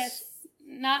 Yes.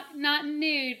 Not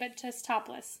nude, but just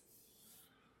topless.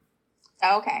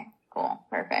 Okay. Cool.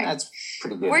 Perfect. That's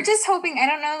pretty good. We're just hoping, I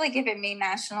don't know like if it made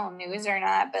national news or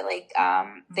not, but like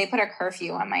they put a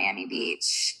curfew on Miami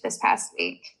Beach this past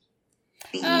week.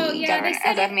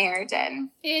 The mayor did.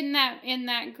 In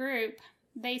that group,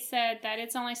 they said that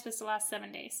it's only supposed to last 7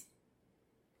 days.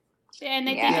 And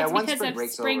they think it's because of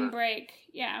spring break.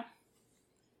 Yeah.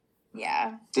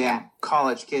 Yeah. Damn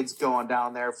college kids going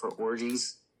down there for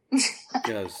orgies.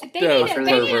 Yes. They need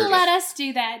to let us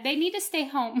do that. They need to stay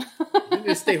home. They need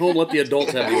to stay home, let the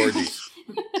adults have the orgies.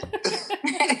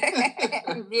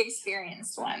 The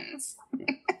experienced ones.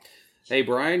 Hey,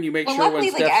 Brian, you make sure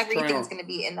luckily, when Steph's everything's going to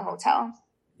be in the hotel.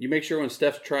 You make sure when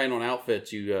Steph's trying on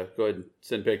outfits, you go ahead and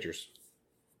send pictures.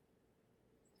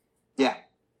 Yeah.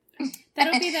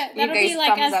 That'll be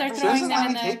like us. They're throwing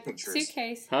them in the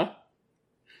suitcase. Huh?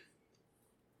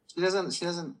 She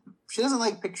doesn't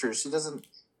like pictures. She doesn't.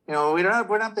 We're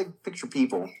not big picture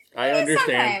people. I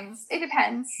understand. Sometimes it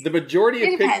depends. The majority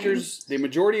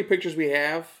of pictures we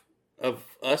have of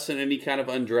us in any kind of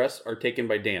undress are taken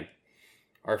by Dan,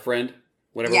 our friend.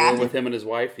 Whenever we're with him and his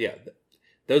wife,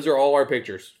 those are all our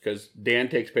pictures because Dan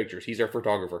takes pictures. He's our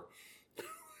photographer.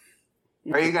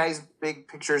 Are you guys big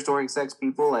pictures during sex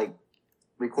people? Like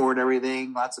record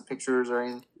everything, lots of pictures or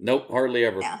anything? Nope, hardly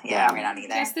ever. No, we're not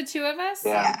either. Just the two of us?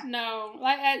 Yeah. No,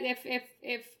 like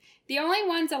if the only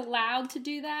ones allowed to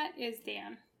do that is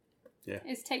Dan. Yeah.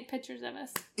 Is take pictures of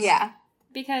us. Yeah.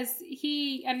 Because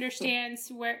he understands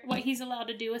what he's allowed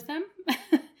to do with them,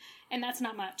 and that's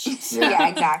not much. Yeah,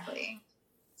 exactly.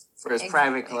 For his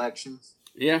private collections.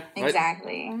 Yeah.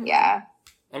 Exactly.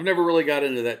 I've never really got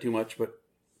into that too much, but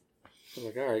I was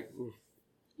like, all right. Ooh.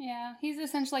 Yeah, he's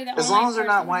essentially the as long as they're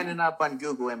not winding up on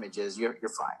Google Images, you're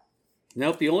fine.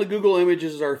 Nope, the only Google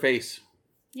Images is our face.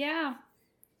 Yeah.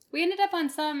 We ended up on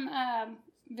some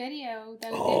video, though,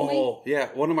 didn't we? Oh, yeah.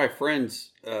 One of my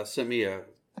friends sent me a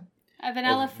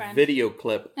vanilla friend video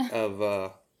clip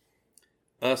of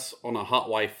us on a Hot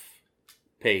Wife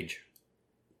page.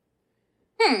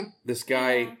 This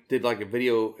guy did like a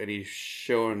video, and he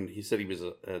said he was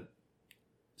a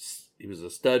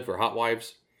stud for Hot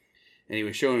Wives, and he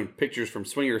was showing pictures from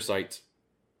swinger sites,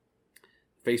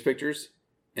 face pictures,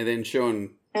 and then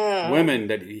showing women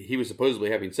that he was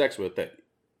supposedly having sex with that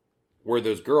were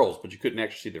those girls, but you couldn't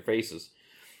actually see their faces.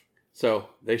 So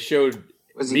they showed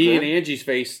me and Angie's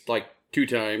face like 2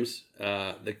 times,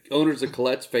 the owners of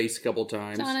Colette's face a couple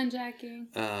times, John and Jackie,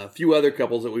 a few other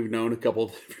couples that we've known a couple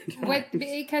different times.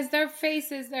 Because their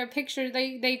faces, their pictures,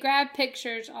 they grab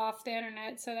pictures off the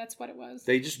internet, so that's what it was.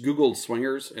 They just Googled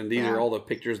swingers, and these are all the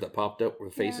pictures that popped up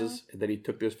with faces, and then he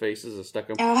took those faces and stuck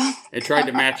them and tried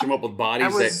to match them up with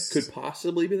bodies that could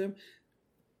possibly be them.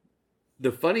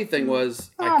 The funny thing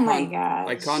was,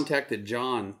 I contacted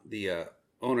John, the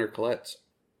owner of Colette's,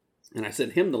 and I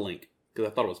sent him the link because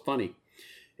I thought it was funny.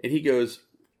 And he goes,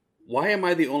 "Why am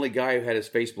I the only guy who had his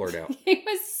face blurred out?" He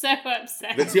was so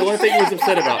upset. That's the only thing he was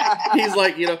upset about. He's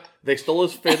like, they stole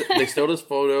his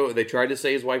photo. They tried to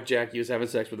say his wife Jackie was having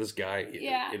sex with this guy.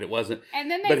 And it wasn't.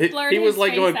 And then they blurred his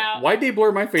face out. "Why'd they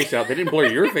blur my face out? They didn't blur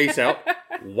your face out.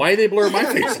 why they blur my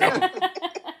face out?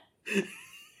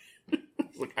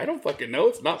 Look, I don't fucking know.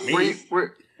 It's not me.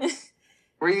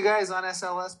 Were you guys on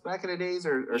SLS back in the days,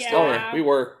 or Yeah. still? Oh, we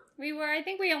were. We were. I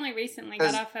think we only recently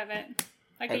got off of it,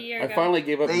 like a year ago. I finally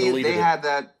gave up and deleted They it. had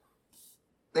that.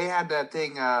 They had that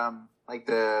thing, like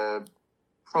they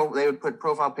would put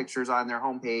profile pictures on their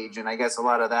homepage, and I guess a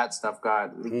lot of that stuff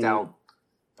got leaked out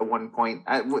at one point.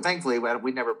 Thankfully,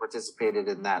 we never participated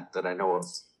in that I know of.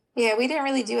 Yeah, we didn't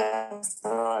really do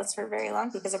SLS for very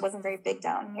long because it wasn't very big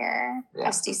down here. Yeah.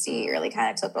 SDC really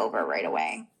kind of took over right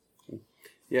away.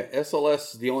 Yeah,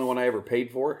 SLS is the only one I ever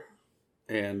paid for,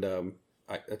 and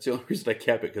that's the only reason I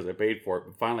kept it, because I paid for it.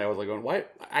 But finally, I was like, going, "Why?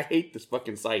 I hate this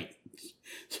fucking site,"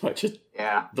 so I just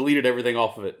deleted everything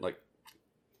off of it. Like,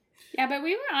 yeah, but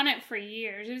we were on it for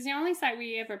years. It was the only site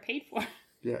we ever paid for.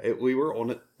 Yeah, we were on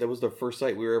it. That was the first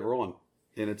site we were ever on,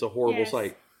 and it's a horrible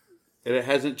site, and it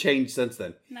hasn't changed since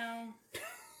then. No,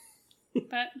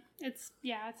 but it's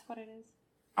what it is.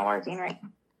 Not working right.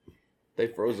 They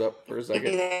froze up for a second.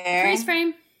 Freeze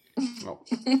frame. Oh.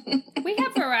 We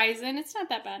have Verizon. It's not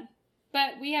that bad.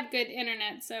 But we have good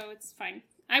internet, so it's fine.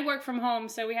 I work from home,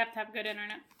 so we have to have good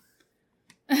internet.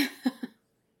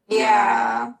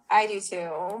 Yeah, I do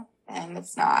too. And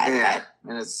it's not. Yeah,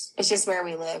 and it's just where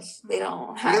we live. We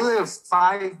don't have... We live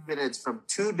 5 minutes from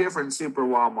 2 different Super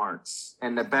Walmarts,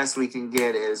 and the best we can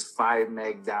get is 5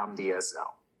 meg down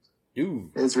DSL. Ooh.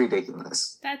 It's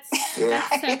ridiculous. That's so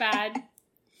bad.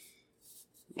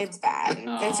 It's bad.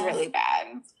 Aww. It's really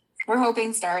bad. We're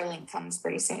hoping Starlink comes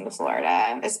pretty soon to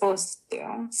Florida. It's supposed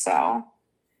to. So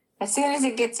as soon as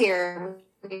it gets here,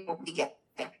 we get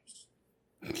it.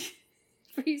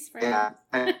 Freeze frame. Yeah.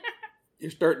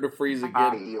 You're starting to freeze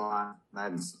again. Elon.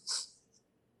 No.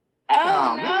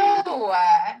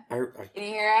 Can you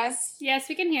hear us? Yes,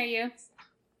 we can hear you.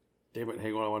 Damn it.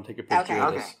 Hang on. I want to take a picture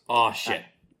of this. Okay. Oh, shit.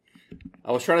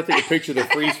 I was trying to take a picture of the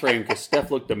freeze frame because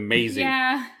Steph looked amazing.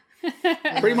 Yeah.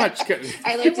 Pretty much.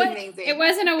 I looked amazing. It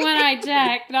wasn't a one-eyed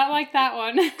Jack. Not like that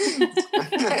one.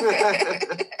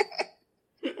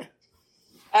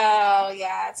 Oh,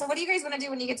 yeah. So what do you guys want to do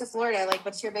when you get to Florida? Like,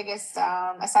 what's your biggest,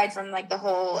 aside from, like, the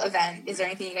whole event, is there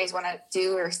anything you guys want to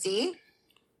do or see?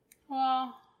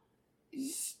 Well,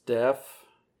 Steph,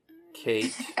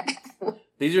 Kate.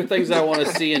 These are things I want to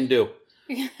see and do.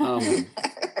 You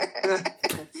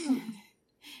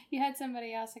had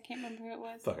somebody else. I can't remember who it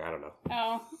was. Fuck, I don't know.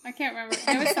 Oh, I can't remember.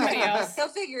 It was somebody else. He'll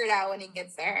figure it out when he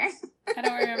gets there. I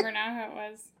don't remember now who it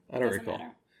was. I don't recall.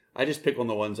 Matter. I just pick on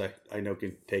the ones I know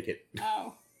can take it.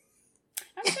 Oh.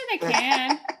 I'm sure they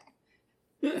can.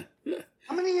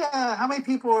 How many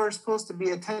people are supposed to be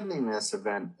attending this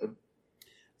event? It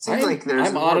seems like there's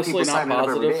I'm more honestly people not signing up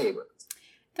every positive. day, but...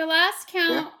 The last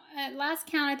count,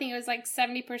 I think it was like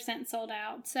 70% sold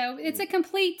out. So it's a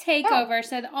complete takeover. Oh.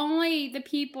 So only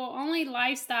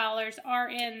lifestylers are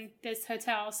in this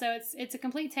hotel. So it's a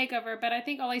complete takeover. But I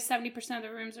think only 70% of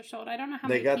the rooms are sold. I don't know how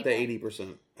many people. They got the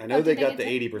 80%. I know they got the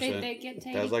 80%. They get to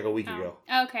 80%. That was like a week ago.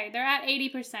 Okay, they're at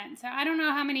 80%. So I don't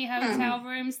know how many hotel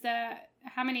rooms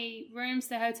how many rooms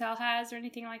the hotel has or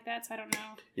anything like that. So I don't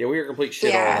know. Yeah, we were complete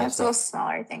shit. Yeah, it's a little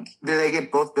smaller, I think. Do they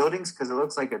get both buildings? Because it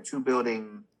looks like a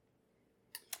 2-building.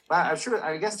 Well, I'm sure.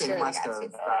 I guess they must have.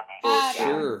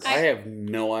 Sure, I have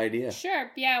no idea. Sure,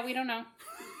 yeah, we don't know.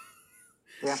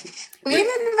 Yeah, we've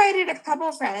invited a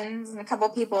couple friends and a couple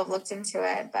people have looked into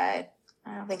it, but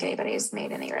I don't think anybody's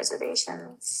made any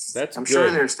reservations. I'm sure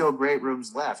there's still great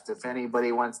rooms left. If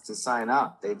anybody wants to sign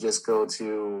up, they just go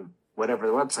to whatever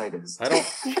the website is. I don't.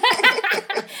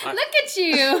 Look at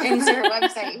you. Insert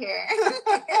website here.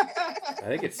 I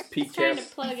think it's PCAP. Trying to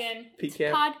plug in.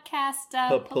 PCAP. Podcast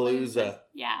Palooza.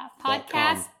 Yeah.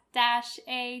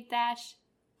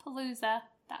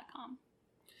 Podcast-a-palooza.com.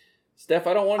 Steph,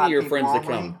 I don't want your friends to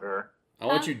come. I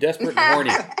want you desperate and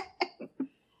horny.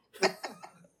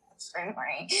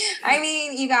 I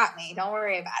mean, you got me. Don't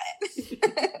worry about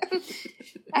it.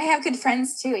 I have good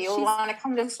friends too. You'll want to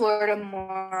come to Florida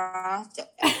more often.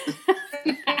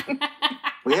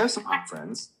 We have some hot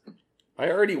friends. I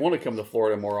already want to come to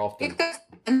Florida more often.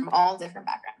 From all different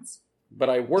backgrounds. But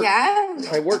I work. Yeah,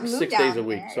 I work 6 days a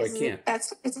week, so I can't.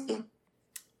 That's easy.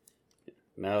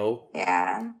 No.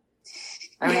 Yeah.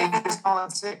 I mean, you just call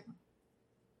it sick.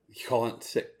 You call it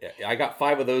sick. I got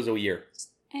 5 of those a year.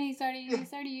 And he's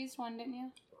already used one, didn't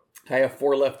you? I have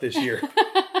 4 left this year.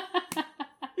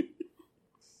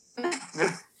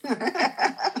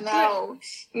 No,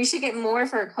 you should get more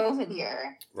for a COVID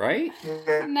year. Right?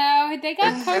 Yeah. No, they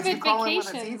got COVID if you call vacations.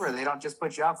 In with a fever, they don't just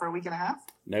put you out for a week and a half?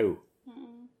 No.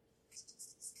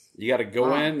 You got to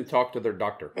go in and talk to their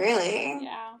doctor. Really?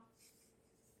 Yeah.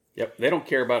 Yep, they don't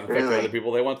care about infecting other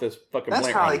people. They want this fucking That's plant.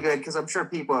 That's probably good because I'm sure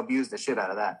people abuse the shit out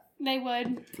of that. They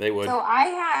would. So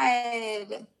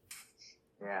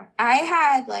I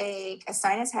had like a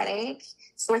sinus headache,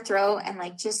 sore throat, and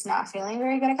like just not feeling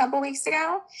very good a couple weeks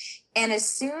ago. And as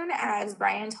soon as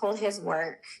Brian told his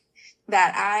work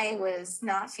that I was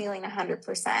not feeling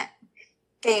 100%,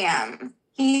 damn,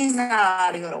 he's not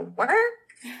allowed to go to work.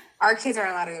 Our kids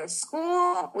aren't allowed to go to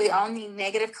school. We all need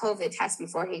negative COVID tests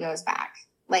before he goes back.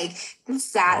 Like,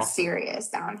 it's that serious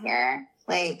down here.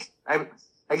 Like,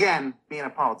 again, being a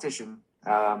politician,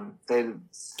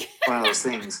 it's one of those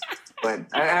things. But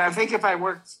I think if I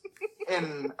worked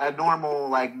in a normal,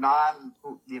 like,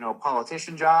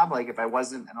 politician job, like if I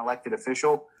wasn't an elected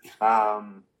official,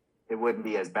 it wouldn't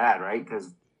be as bad, right?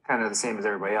 Because kind of the same as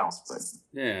everybody else. But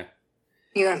yeah,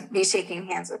 you wouldn't be shaking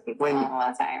hands with people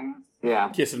all the time. Yeah,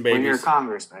 kissing babies. When you're a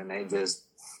congressman, they just.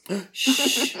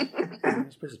 Shh.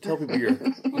 I'm supposed to tell people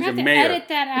he's a mayor. Edit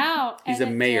that out. He's a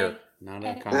mayor, not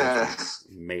a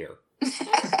congressman. Mayor.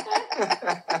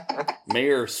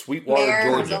 Mayor of Sweetwater,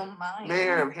 Georgia.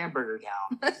 Mayor of Hamburger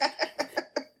Town.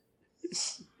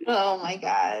 Oh my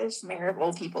gosh, Mayor of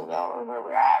Old Peopleville, where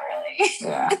we're at, really.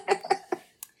 Yeah.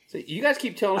 So you guys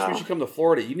keep telling us we should come to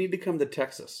Florida. You need to come to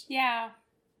Texas. Yeah.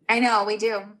 I know, we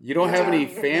do. You don't have any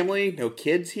family, no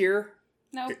kids here?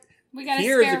 No. We got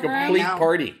here is a complete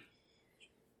party.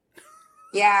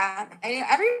 Yeah.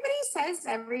 Everybody says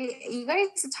you guys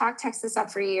talk Texas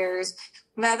up for years.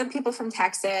 Met other people from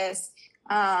Texas.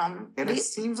 And it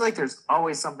seems like there's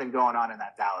always something going on in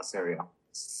that Dallas area.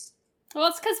 Well,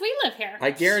 it's because we live here.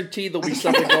 I guarantee there'll be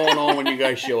something going on when you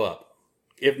guys show up.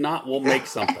 If not, we'll make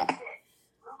something.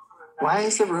 Why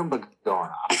is the Roomba going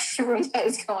off? The Roomba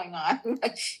is going on.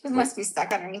 It must be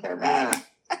stuck underneath our bed.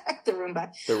 The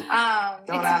Roomba.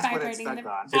 Don't ask what it's stuck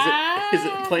on. Is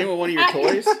it playing with one of your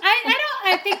toys?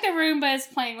 I think the Roomba is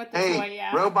playing with the toy,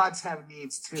 yeah. Robots have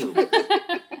needs too.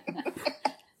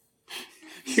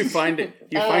 You find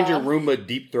your Roomba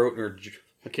deep throat in her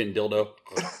fucking dildo.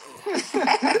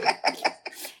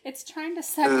 It's trying to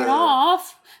suck it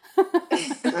off.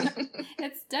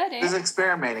 It's dead. It's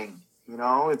experimenting. You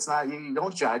know, it's not. You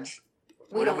don't judge.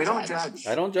 We don't judge.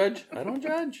 I don't judge.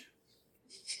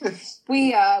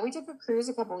 We took a cruise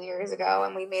a couple years ago,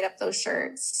 and we made up those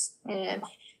shirts, and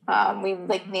we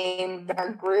like named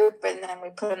our group, and then we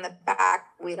put in the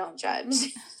back, "We don't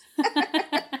judge."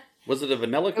 Was it a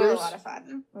vanilla cruise? It was a lot of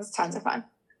fun. It was tons of fun.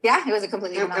 Yeah, it was a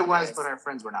completely. It was, cruise. But our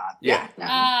friends were not. Yeah.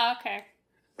 No. Okay.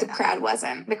 The crowd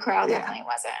wasn't. The crowd definitely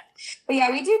wasn't. But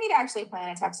yeah, we do need to actually plan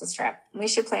a Texas trip. We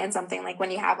should plan something like when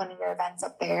you have one of your events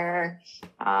up there,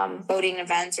 boating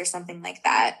events or something like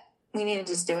that. We need to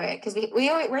just do it because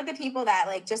we're the people that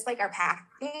like just like our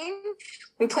packing,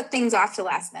 we put things off to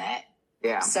last minute.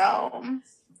 Yeah. So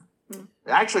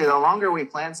actually, the longer we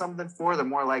plan something for, the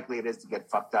more likely it is to get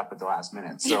fucked up at the last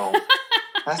minute. So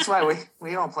that's why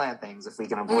we don't plan things if we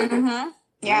can avoid it.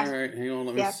 Yeah. All right, hang on.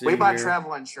 Let me see. We bought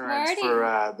travel insurance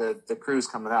for the cruise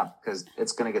coming up because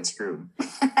it's going to get screwed.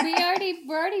 we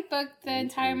already booked the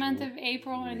entire month of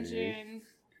April and June,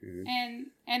 and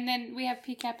then we have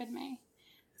PCAP in May.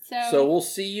 So we'll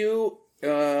see you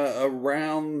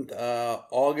around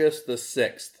August the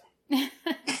 6th.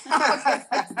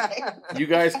 You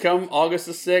guys come August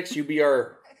the 6th. You be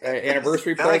our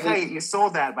anniversary present. Like how you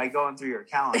sold that by going through your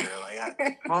calendar.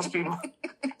 Like most people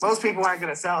aren't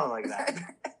going to sell it like that.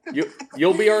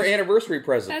 You'll be our anniversary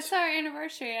present. That's our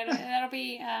anniversary. That'll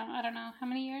be I don't know how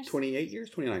many years. 28 years,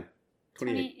 29,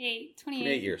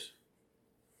 28 years.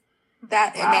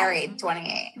 That married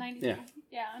 28. 93.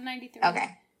 Yeah, 93.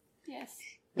 Okay. Yes.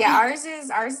 Yeah, ours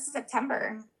is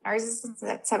September. Ours is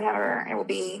September. It will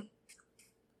be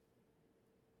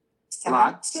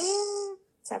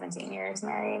 17 years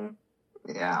married.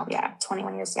 Yeah. Yeah,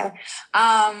 21 years together.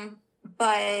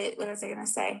 But what was I going to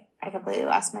say? I completely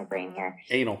lost my brain here.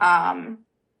 Anal. Yeah.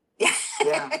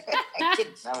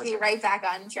 Get right back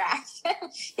on track.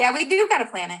 Yeah, we do got to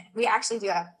plan it. We actually do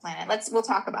have to plan it. We'll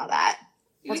talk about that.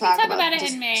 We can talk about it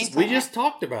in May. We just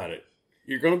talked about it.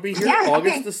 You're going to be here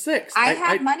August the 6th. I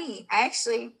have money. I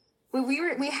actually...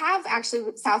 We have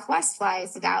actually Southwest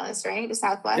flies to Dallas, right? To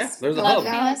Southwest. Yeah, there's a hub.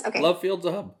 Dallas. Okay. Love Field's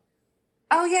a hub.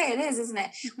 Oh yeah, it is, isn't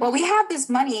it? Well, we have this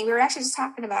money. We were actually just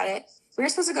talking about it. We were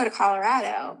supposed to go to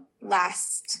Colorado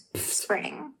last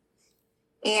spring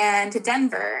and to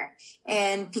Denver,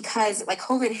 and because like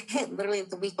COVID hit literally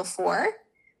the week before,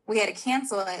 we had to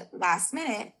cancel it last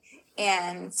minute.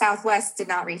 And Southwest did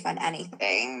not refund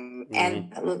anything,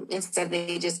 and instead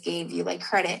they just gave you like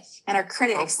credit, and our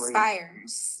credit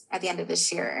expires at the end of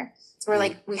this year. So we're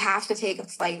like, we have to take a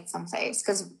flight someplace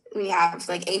because we have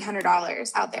like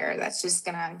 $800 out there that's just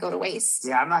gonna go to waste.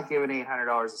 Yeah, I'm not giving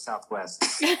 $800 to Southwest.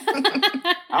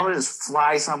 I would just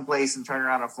fly someplace and turn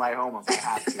around and fly home if I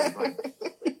have to. But...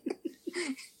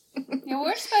 Yeah,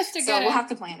 we're supposed to go. So we'll have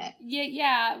to plan it.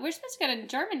 Yeah, we're supposed to go to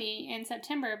Germany in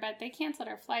September, but they canceled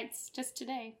our flights just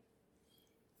today.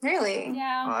 Really?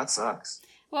 Yeah. Oh, that sucks.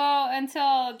 Well,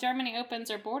 until Germany opens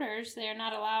their borders, they are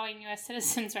not allowing U.S.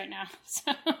 citizens right now.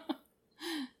 So,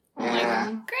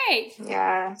 yeah. Great.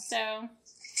 Yeah. So,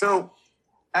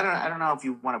 I don't know if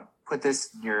you want to put this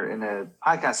in the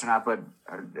podcast or not, but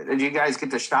did you guys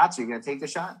get the shots? Are you going to take the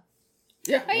shot?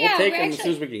 Yeah, we'll take them as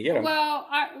soon as we can get them. Well,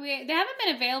 they haven't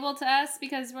been available to us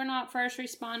because we're not first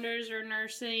responders or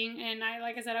nursing, and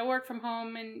like I said, I work from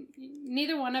home, and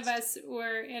neither one of us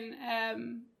were in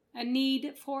a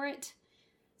need for it,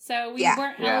 so we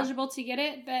weren't eligible to get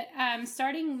it. But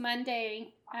starting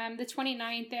Monday, the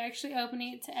 29th, they're actually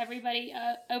opening it to everybody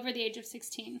over the age of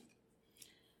 16.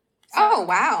 So, oh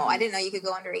wow! I didn't know you could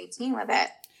go under 18 with it.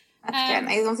 That's good.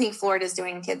 I don't think Florida's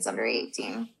doing kids under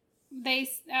 18.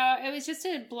 It was just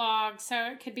a blog, so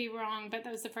it could be wrong, but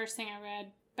that was the first thing I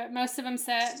read. But mostly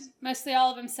all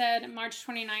of them said March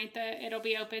 29th that it'll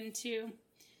be open to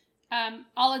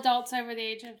all adults over the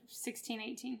age of 16,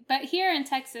 18. But here in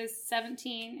Texas,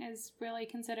 17 is really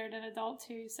considered an adult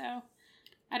too, so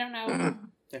I don't know.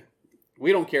 Yeah.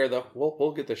 We don't care though.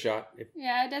 We'll get the shot.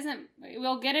 Yeah, it doesn't.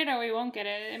 We'll get it or we won't get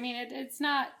it. I mean, it's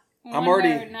not one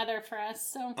way or another for us.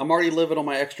 So I'm already living on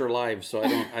my extra lives, so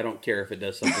I don't care if it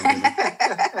does something to me.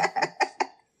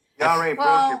 You already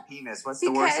broke your penis. What's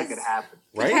the worst that could happen?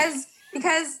 Right?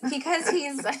 Because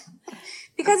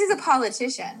he's a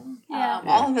politician. Yeah.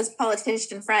 All of his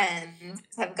politician friends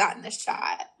have gotten the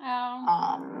shot.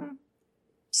 Oh.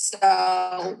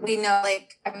 So we know,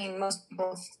 most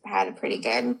people have had pretty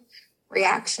good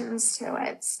reactions to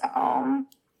it. So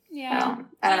yeah,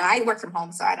 I don't know. I work from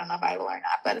home, so I don't know if I will or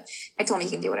not. But I told him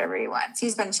he can do whatever he wants.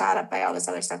 He's been shot up by all this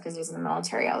other stuff because he was in the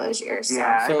military all those years. So.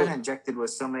 Yeah, I've been injected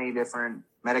with so many different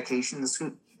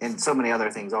medications and so many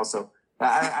other things also.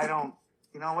 I don't.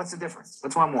 What's the difference?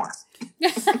 What's one more?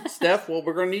 Steph, what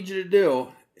we're going to need you to do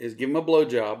is give him a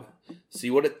blowjob, see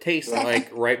what it tastes like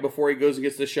right before he goes and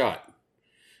gets the shot.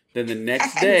 Then the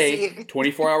next day,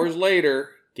 24 hours later,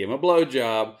 give him a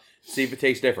blowjob, see if it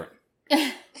tastes different.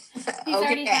 He's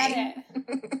already had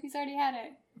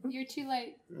it. You're too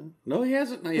late. No, he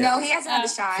hasn't. Not yet. No, he hasn't had the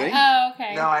shot. See? Oh,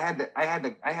 okay. No, I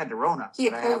had the Rona. He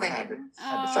had COVID.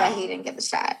 So he didn't get the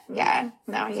shot. Yeah.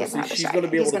 No, he hasn't had the shot. She's going to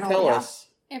be able to tell us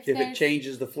if it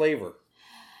changes the flavor.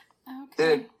 Okay.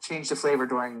 Did it change the flavor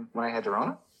when I had the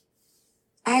Rona?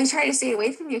 I tried to stay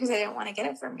away from you because I didn't want to get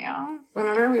it from you.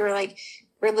 Remember,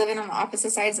 we're living on the opposite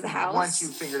sides of the house. Once you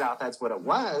figured out that's what it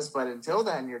was, but until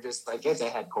then, you're just like, it's a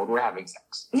head cold. We're having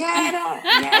sex. Yeah, I don't.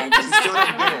 Yeah,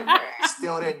 I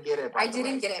still didn't get it. I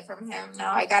didn't get it from him. No,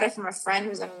 I got it from a friend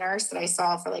who's a nurse that I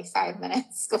saw for 5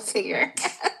 minutes. Go figure.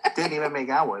 Didn't even make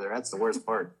out with her. That's the worst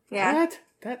part. Yeah. What?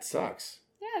 That sucks.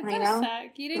 Yeah, it does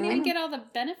suck. You didn't even get all the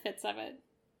benefits of it.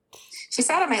 She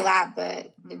sat on my lap,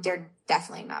 but they're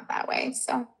definitely not that way.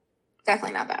 So,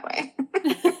 definitely not that way.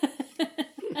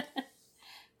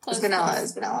 As vanilla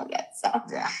as vanilla gets. So,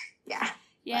 yeah.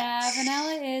 Yeah,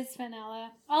 vanilla is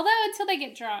vanilla. Although, until they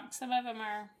get drunk. Some of them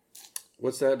are...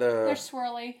 What's that? They're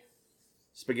swirly.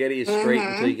 Spaghetti is straight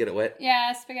until you get it wet?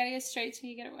 Yeah, spaghetti is straight till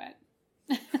you get it wet.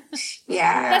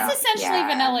 Yeah. That's essentially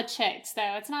vanilla chicks,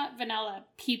 though. It's not vanilla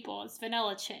people. It's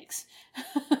vanilla chicks.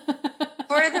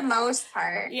 For the most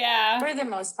part. Yeah. For the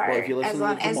most part. Well, if you as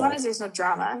long as there's no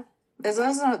drama.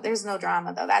 There's no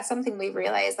drama, though. That's something we've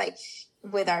realized,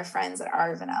 with our friends that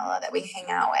are vanilla that we hang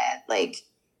out with.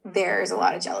 There's a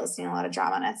lot of jealousy and a lot of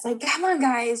drama. And it's come on,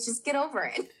 guys, just get over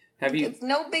it. It's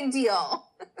no big deal.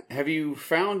 Have you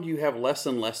found you have less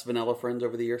and less vanilla friends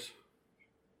over the years?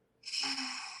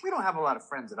 We don't have a lot of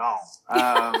friends at all.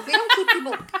 We don't keep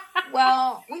people.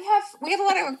 Well, we have a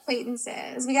lot of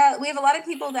acquaintances. We have a lot of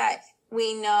people that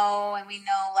we know, and we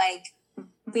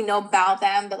know about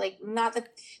them, but not the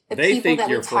people that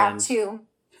we talk to.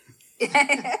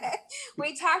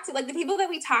 We talk to the people that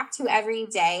we talk to every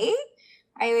day.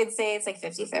 I would say it's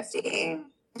 50-50.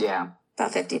 Yeah.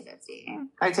 About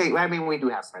 50-50. We do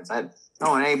have friends. I don't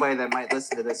want anybody that might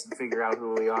listen to this and figure out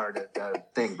who we are to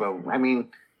think, but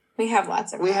we have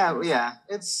lots of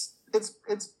friends.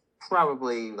 It's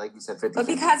probably, like you said, 50-50. But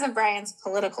because of Brian's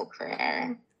political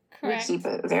career, correct, we keep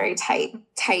a very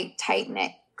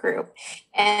tight-knit group.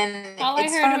 And all I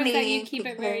heard was that you keep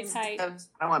it very tight. I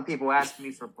don't want people asking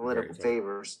me for political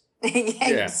favors.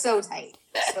 Yeah. So tight.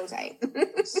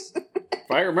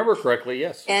 If I remember correctly,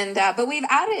 yes. And but we've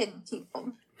outed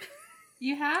people.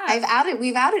 You have.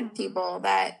 We've outed people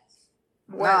that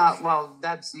work. Nah, well,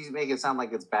 you make it sound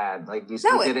like it's bad. Like you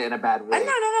still did it in a bad way. No,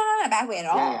 not a bad way at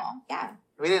all. Yeah.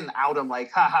 We didn't out them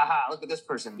like, ha ha ha, look at this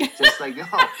person. Just like,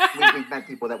 we've met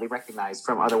people that we recognize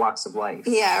from other walks of life.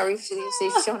 Yeah, or we've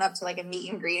shown up to like a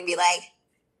meet and greet and be like,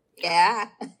 yeah,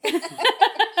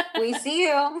 we see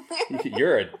you.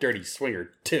 You're a dirty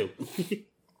swinger too.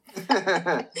 Basically.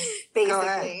 Go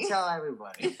ahead, tell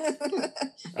everybody.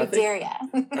 I dare ya.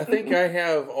 I think I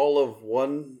have all of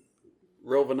one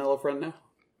real vanilla friend now.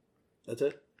 That's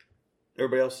it.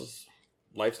 Everybody else's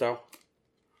lifestyle.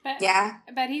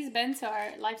 But he's been to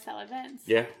our lifestyle events.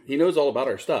 Yeah, he knows all about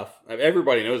our stuff.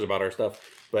 Everybody knows about our stuff,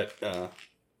 but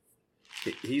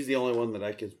he's the only one that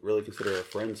I could really consider a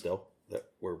friend still, that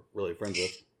we're really friends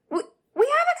with. We have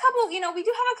a couple, we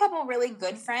do have a couple really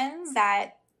good friends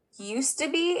that used to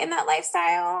be in that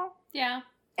lifestyle. Yeah.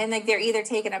 And like they're either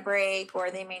taking a break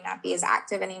or they may not be as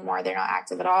active anymore. They're not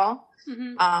active at all.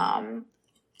 Mm-hmm.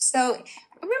 So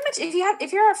pretty much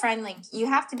if you're a friend, like you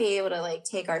have to be able to like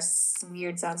take our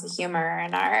weird sense of humor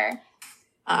and our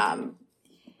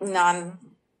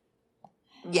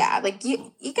like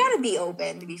you gotta be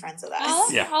open to be friends with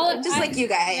us. Like you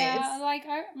guys. Yeah, like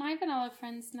my vanilla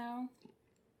friends know.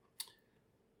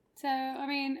 So I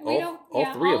mean, we don't.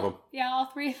 All three of them. Yeah, all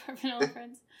three of our vanilla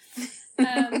friends.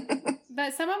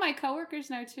 But some of my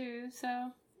coworkers know too.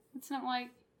 So it's not like.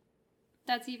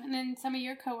 That's even, and some of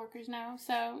your coworkers know,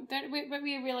 so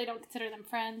we really don't consider them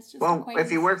friends. Well,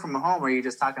 if you work from home, are you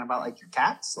just talking about like your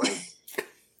cats? Like,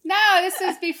 no, this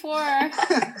was before.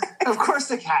 Of course,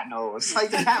 the cat knows. Like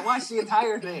the cat watched the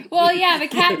entire thing. Well, yeah, the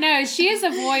cat knows. She is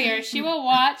a voyeur. She will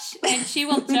watch and she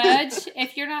will judge.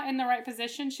 If you're not in the right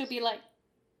position, she'll be like,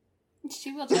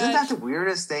 she will judge. Isn't that the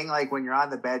weirdest thing? Like when you're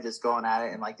on the bed just going at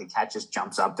it and like the cat just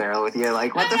jumps up there with you.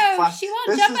 Like, what the fuck? She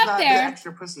won't jump up there. This is not the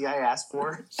extra pussy I asked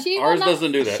for. Ours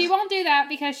doesn't do that. She won't do that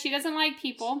because she doesn't like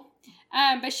people.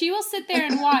 But she will sit there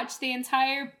and watch the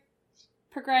entire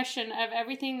progression of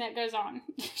everything that goes on.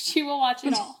 She will watch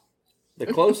it all. The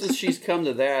closest she's come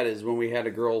to that is when we had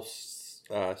a girl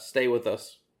stay with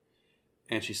us.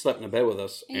 And she slept in the bed with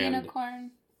us.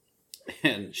 Unicorn.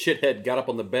 And shithead got up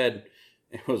on the bed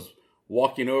and was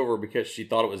walking over because she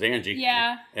thought it was Angie.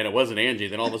 Yeah. And it wasn't Angie.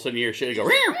 Then all of a sudden you hear shit go,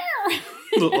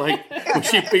 like when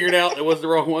she figured out it was the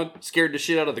wrong one, scared the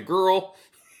shit out of the girl.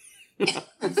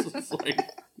 It's like,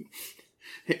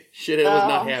 shithead was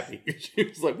not happy. She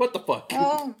was like, what the fuck?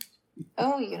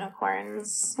 Oh,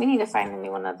 unicorns. We need to find a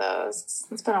new one of those.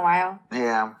 It's been a while.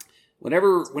 Yeah.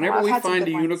 Whenever we find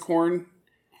a unicorn,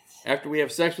 after we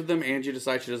have sex with them, Angie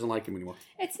decides she doesn't like him anymore.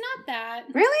 It's not that.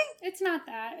 Really? It's not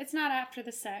that. It's not after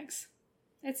the sex.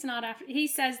 It's not after. He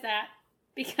says that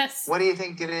because... What do you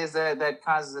think it is that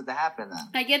causes it to happen then?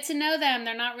 I get to know them.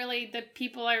 They're not really the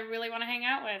people I really want to hang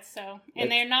out with. And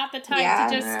they're not the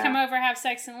type to just come over, have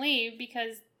sex, and leave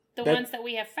because the ones that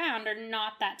we have found are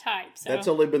not that type. So. That's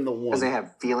only been the one. Because they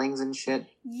have feelings and shit?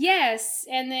 Yes.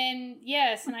 And then,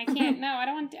 and I can't... No,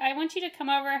 I want you to come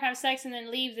over, have sex, and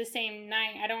then leave the same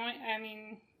night.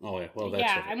 Oh, yeah. Well,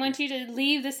 that's I want you to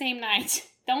leave the same night.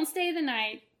 Don't stay the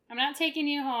night. I'm not taking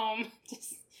you home.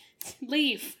 Just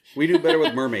leave. We do better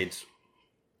with mermaids.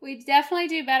 We definitely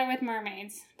do better with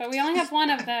mermaids, but we only have one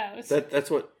of those. That's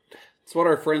what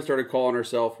our friend started calling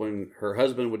herself when her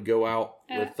husband would go out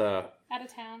with out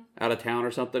of town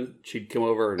or something. She'd come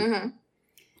over and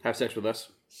have sex with us.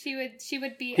 She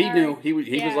would be. He knew he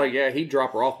was like he'd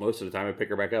drop her off most of the time and pick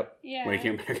her back up when he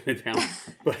came back into town.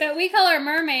 But we call her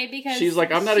mermaid because she's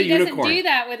like, I'm not a unicorn. She doesn't do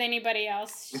that with anybody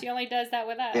else. She only does that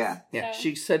with us. Yeah. So.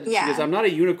 She said she goes, I'm not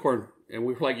a unicorn, and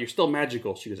we were like, you're still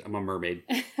magical. She goes, I'm a mermaid.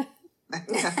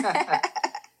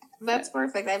 That's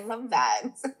perfect. I love that.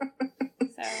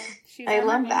 I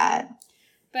love that.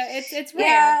 But it's rare.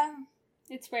 Yeah.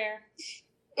 It's rare.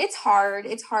 It's hard.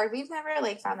 We've never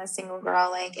found a single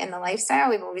girl in the lifestyle.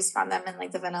 We've always found them in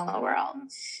the vanilla world,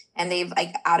 and they've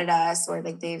outed us or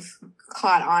they've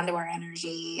caught onto our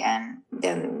energy, and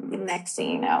then the next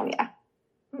thing you know,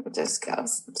 it just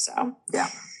goes. So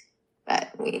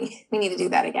but we need to do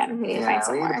that again. We need to find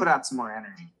some more. We need to put out some more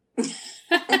energy.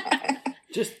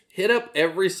 Just hit up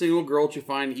every single girl that you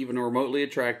find even remotely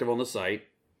attractive on the site,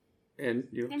 and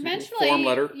eventually form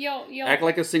letter. You'll act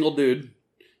like a single dude.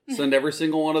 Send every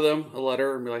single one of them a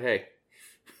letter and be like, hey.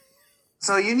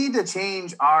 So you need to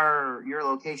change your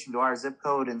location to our zip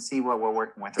code and see what we're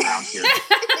working with around here.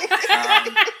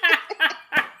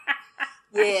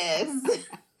 Yes.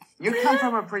 You come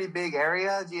from a pretty big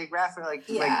area, geographically,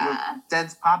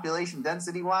 dense population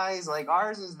density wise.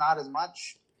 Ours is not as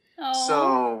much. Oh.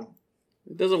 So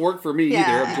it doesn't work for me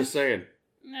either. I'm just saying.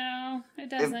 No, it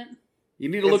doesn't. You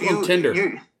need to look on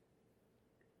Tinder.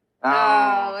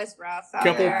 Oh, it's rough.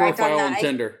 Couple profile on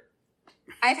Tinder.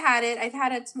 I've had it. I've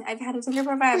had a Tinder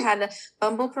profile. I've had a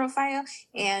Bumble profile,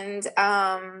 and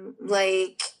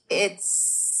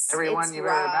everyone you've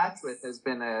ever matched with has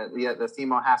been the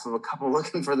female half of a couple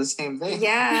looking for the same thing.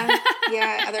 Yeah,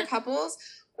 yeah, other couples,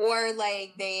 or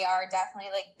like they are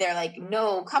definitely like they're like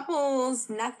no couples,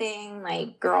 nothing,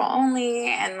 like girl only,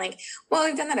 and like well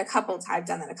we've done that a couple times. I've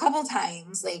done that a couple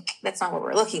times. Like that's not what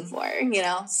we're looking for, you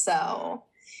know. So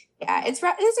yeah, this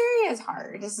area is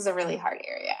hard. This is a really hard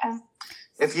area.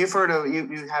 If you've heard of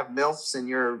you have MILFs in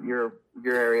your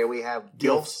area, we have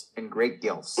GILFs and great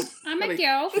GILFs. I'm a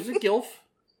GILF. Is it GILF?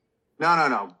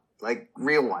 No. Like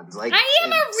real ones. Like I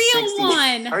am a real 60.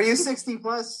 one. Are you 60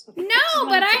 plus? No,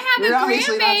 but I have You're a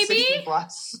obviously not grandbaby. 60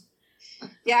 plus.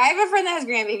 Yeah, I have a friend that has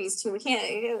grandbabies too. We can't.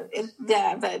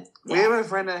 We have a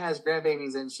friend that has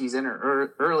grandbabies and she's in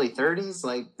her early 30s.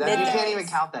 Like that, you can't even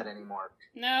count that anymore.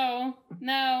 No.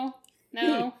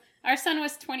 Our son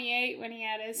was 28 when he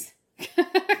had his.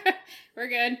 We're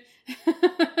good.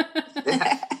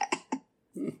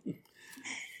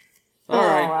 All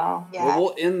right. Well, yeah. Well,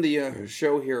 we'll end the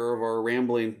show here of our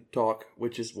rambling talk,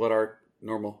 which is what our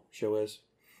normal show is.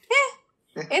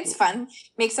 Yeah, it's fun.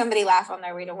 Make somebody laugh on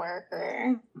their way to work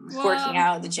or working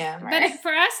out at the gym. But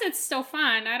for us, it's still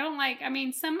fun. I don't like. I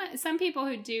mean, some people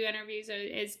who do interviews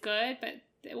is good, but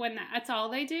when that's all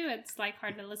they do, it's like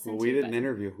hard to listen to. We didn't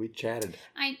interview. We chatted.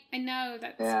 I know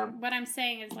that's what I'm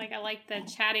saying is like I like the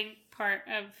chatting part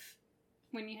of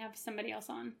when you have somebody else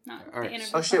on, not the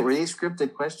interview. Oh shit! Were these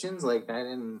scripted questions? Like I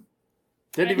didn't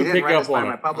even pick up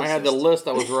on it. I had the list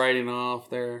I was writing off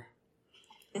there.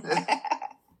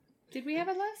 Did we have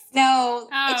a list? No,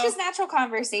 It's just natural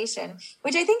conversation,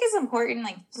 which I think is important,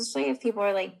 like, especially if people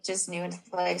are, like, just new into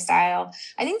the lifestyle.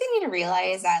 I think they need to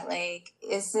realize that, like,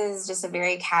 this is just a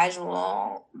very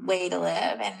casual way to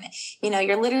live. And, you know,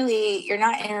 you're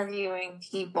not interviewing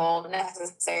people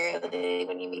necessarily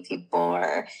when you meet people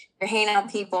or you're hanging out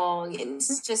with people. This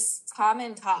is just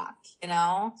common talk, you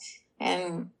know?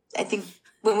 And I think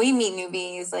when we meet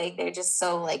newbies, like they're just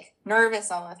so like nervous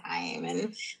all the time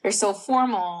and they're so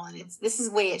formal and this is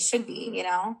the way it should be, you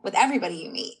know, with everybody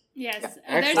you meet. Yes.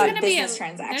 There's going to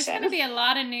be a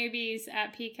lot of newbies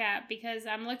at PCAP because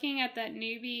I'm looking at that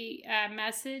newbie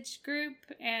message group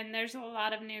and there's a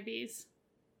lot of newbies.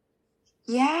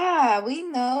 Yeah, we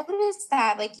noticed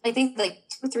that. Like I think like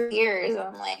 2 or 3 years.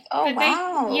 I'm like, oh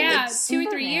wow. Yeah, like, 2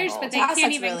 or 3 years, but they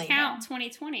can't even count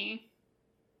 2020.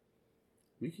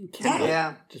 We can count.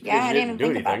 Yeah. I didn't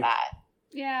even think about that.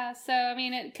 Yeah, so I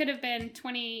mean, it could have been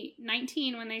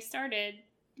 2019 when they started.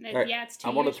 Right. Yeah, it's 2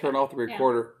 years. I want to turn off the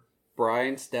recorder. Yeah.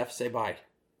 Brian, Steph, say bye.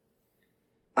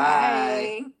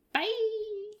 Bye. Bye.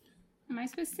 Am I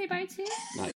supposed to say bye too?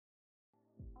 Nice.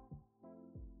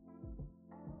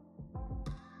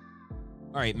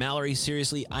 All right, Mallory,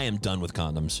 seriously, I am done with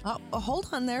condoms. Hold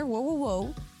on there.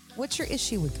 Whoa. What's your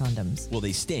issue with condoms? Well,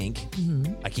 they stink.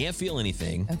 Mm-hmm. I can't feel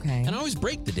anything. Okay. And I always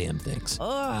break the damn things.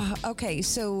 Okay,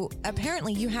 so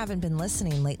apparently you haven't been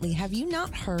listening lately. Have you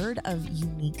not heard of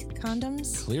unique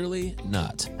condoms? Clearly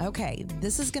not. Okay,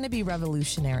 this is going to be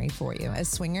revolutionary for you. As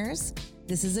swingers,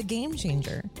 this is a game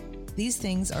changer. These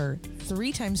things are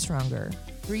 3 times stronger,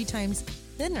 3 times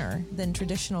thinner than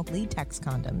traditional latex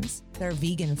condoms. They're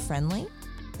vegan friendly,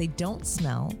 they don't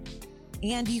smell,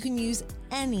 and you can use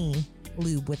any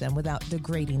lube with them without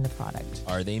degrading the product.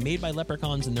 Are they made by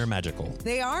leprechauns and they're magical?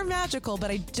 They are magical,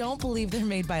 but I don't believe they're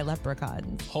made by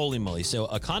leprechauns. Holy moly. So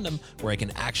a condom where I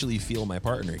can actually feel my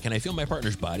partner. Can I feel my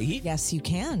partner's body heat? Yes, you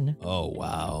can. Oh,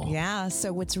 wow. Yeah,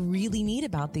 so what's really neat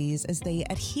about these is they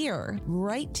adhere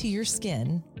right to your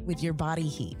skin with your body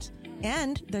heat.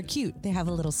 And they're cute. They have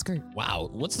a little skirt.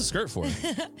 Wow. What's the skirt for?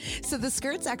 So the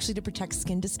skirt's actually to protect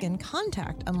skin-to-skin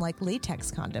contact, unlike latex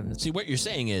condoms. See, what you're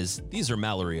saying is these are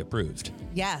Mallory approved.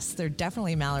 Yes, they're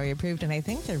definitely Mallory approved, and I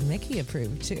think they're Mickey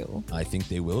approved, too. I think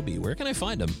they will be. Where can I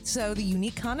find them? So the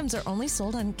unique condoms are only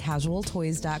sold on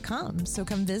casualtoys.com. So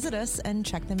come visit us and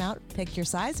check them out, pick your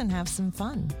size, and have some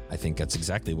fun. I think that's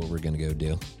exactly what we're going to go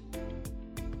do.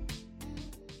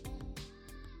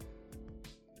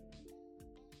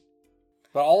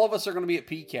 But all of us are going to be at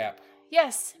PCAP.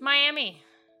 Yes, Miami.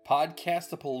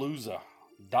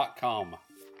 Podcastapalooza.com.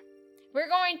 We're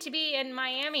going to be in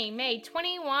Miami May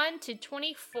 21 to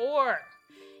 24.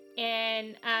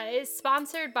 And it's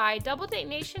sponsored by Double Date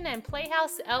Nation and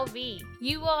Playhouse LV.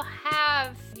 You will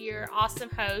have your awesome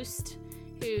host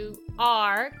who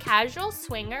are Casual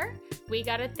Swinger. We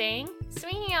Got a Thing.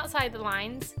 Swinging Outside the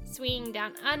Lines. Swinging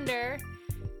Down Under.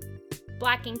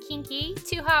 Black and Kinky,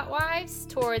 Two Hot Wives,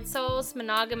 Torrid Souls,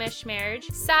 Monogamish Marriage,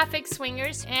 Sapphic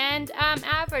Swingers, and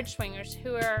Average Swingers,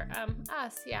 who are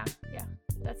us. Yeah,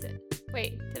 that's it.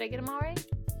 Wait, did I get them all right?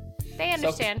 They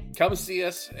understand. So come see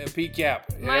us at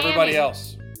PCAP and Miami. everybody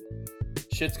else.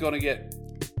 Shit's gonna get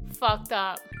fucked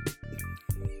up.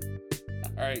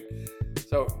 All right.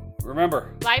 So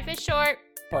remember, life is short.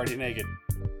 Party naked.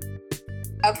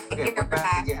 Okay, we're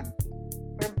back again.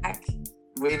 We're back.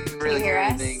 We didn't really hear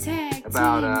anything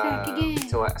about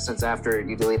since after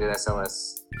you deleted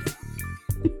SLS.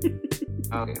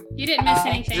 Okay. You didn't miss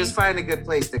anything. Just find a good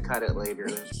place to cut it later.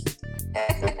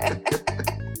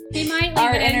 He might leave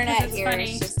Our it in internet it's here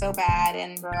funny. is just so bad,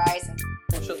 and Verizon.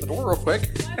 I'll shut the door real quick.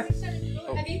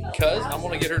 Because I'm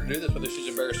going to get her to do this whether she's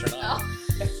embarrassed or not.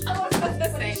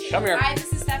 Come here. Hi,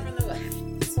 this is Steph from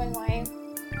the Swing Wife.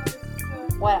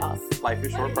 What else? Life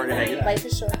is short, party naked. Life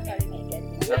is short, party naked.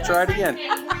 Let's try it again.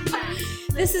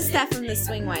 This is Steph from the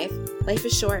Swing Wife. Life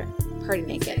is short, party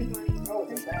naked.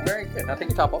 Very good. Now take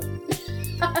your top off.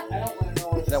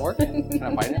 Did that work? Can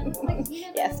I bite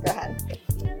it? Yes, go ahead.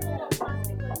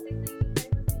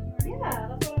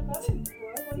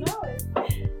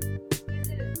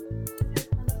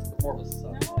 More of a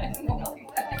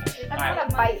I'm not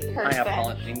a bite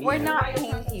person. We're not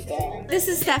pain people. This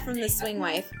is Steph from the Swing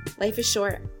Wife. Life is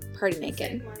short, party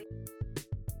naked.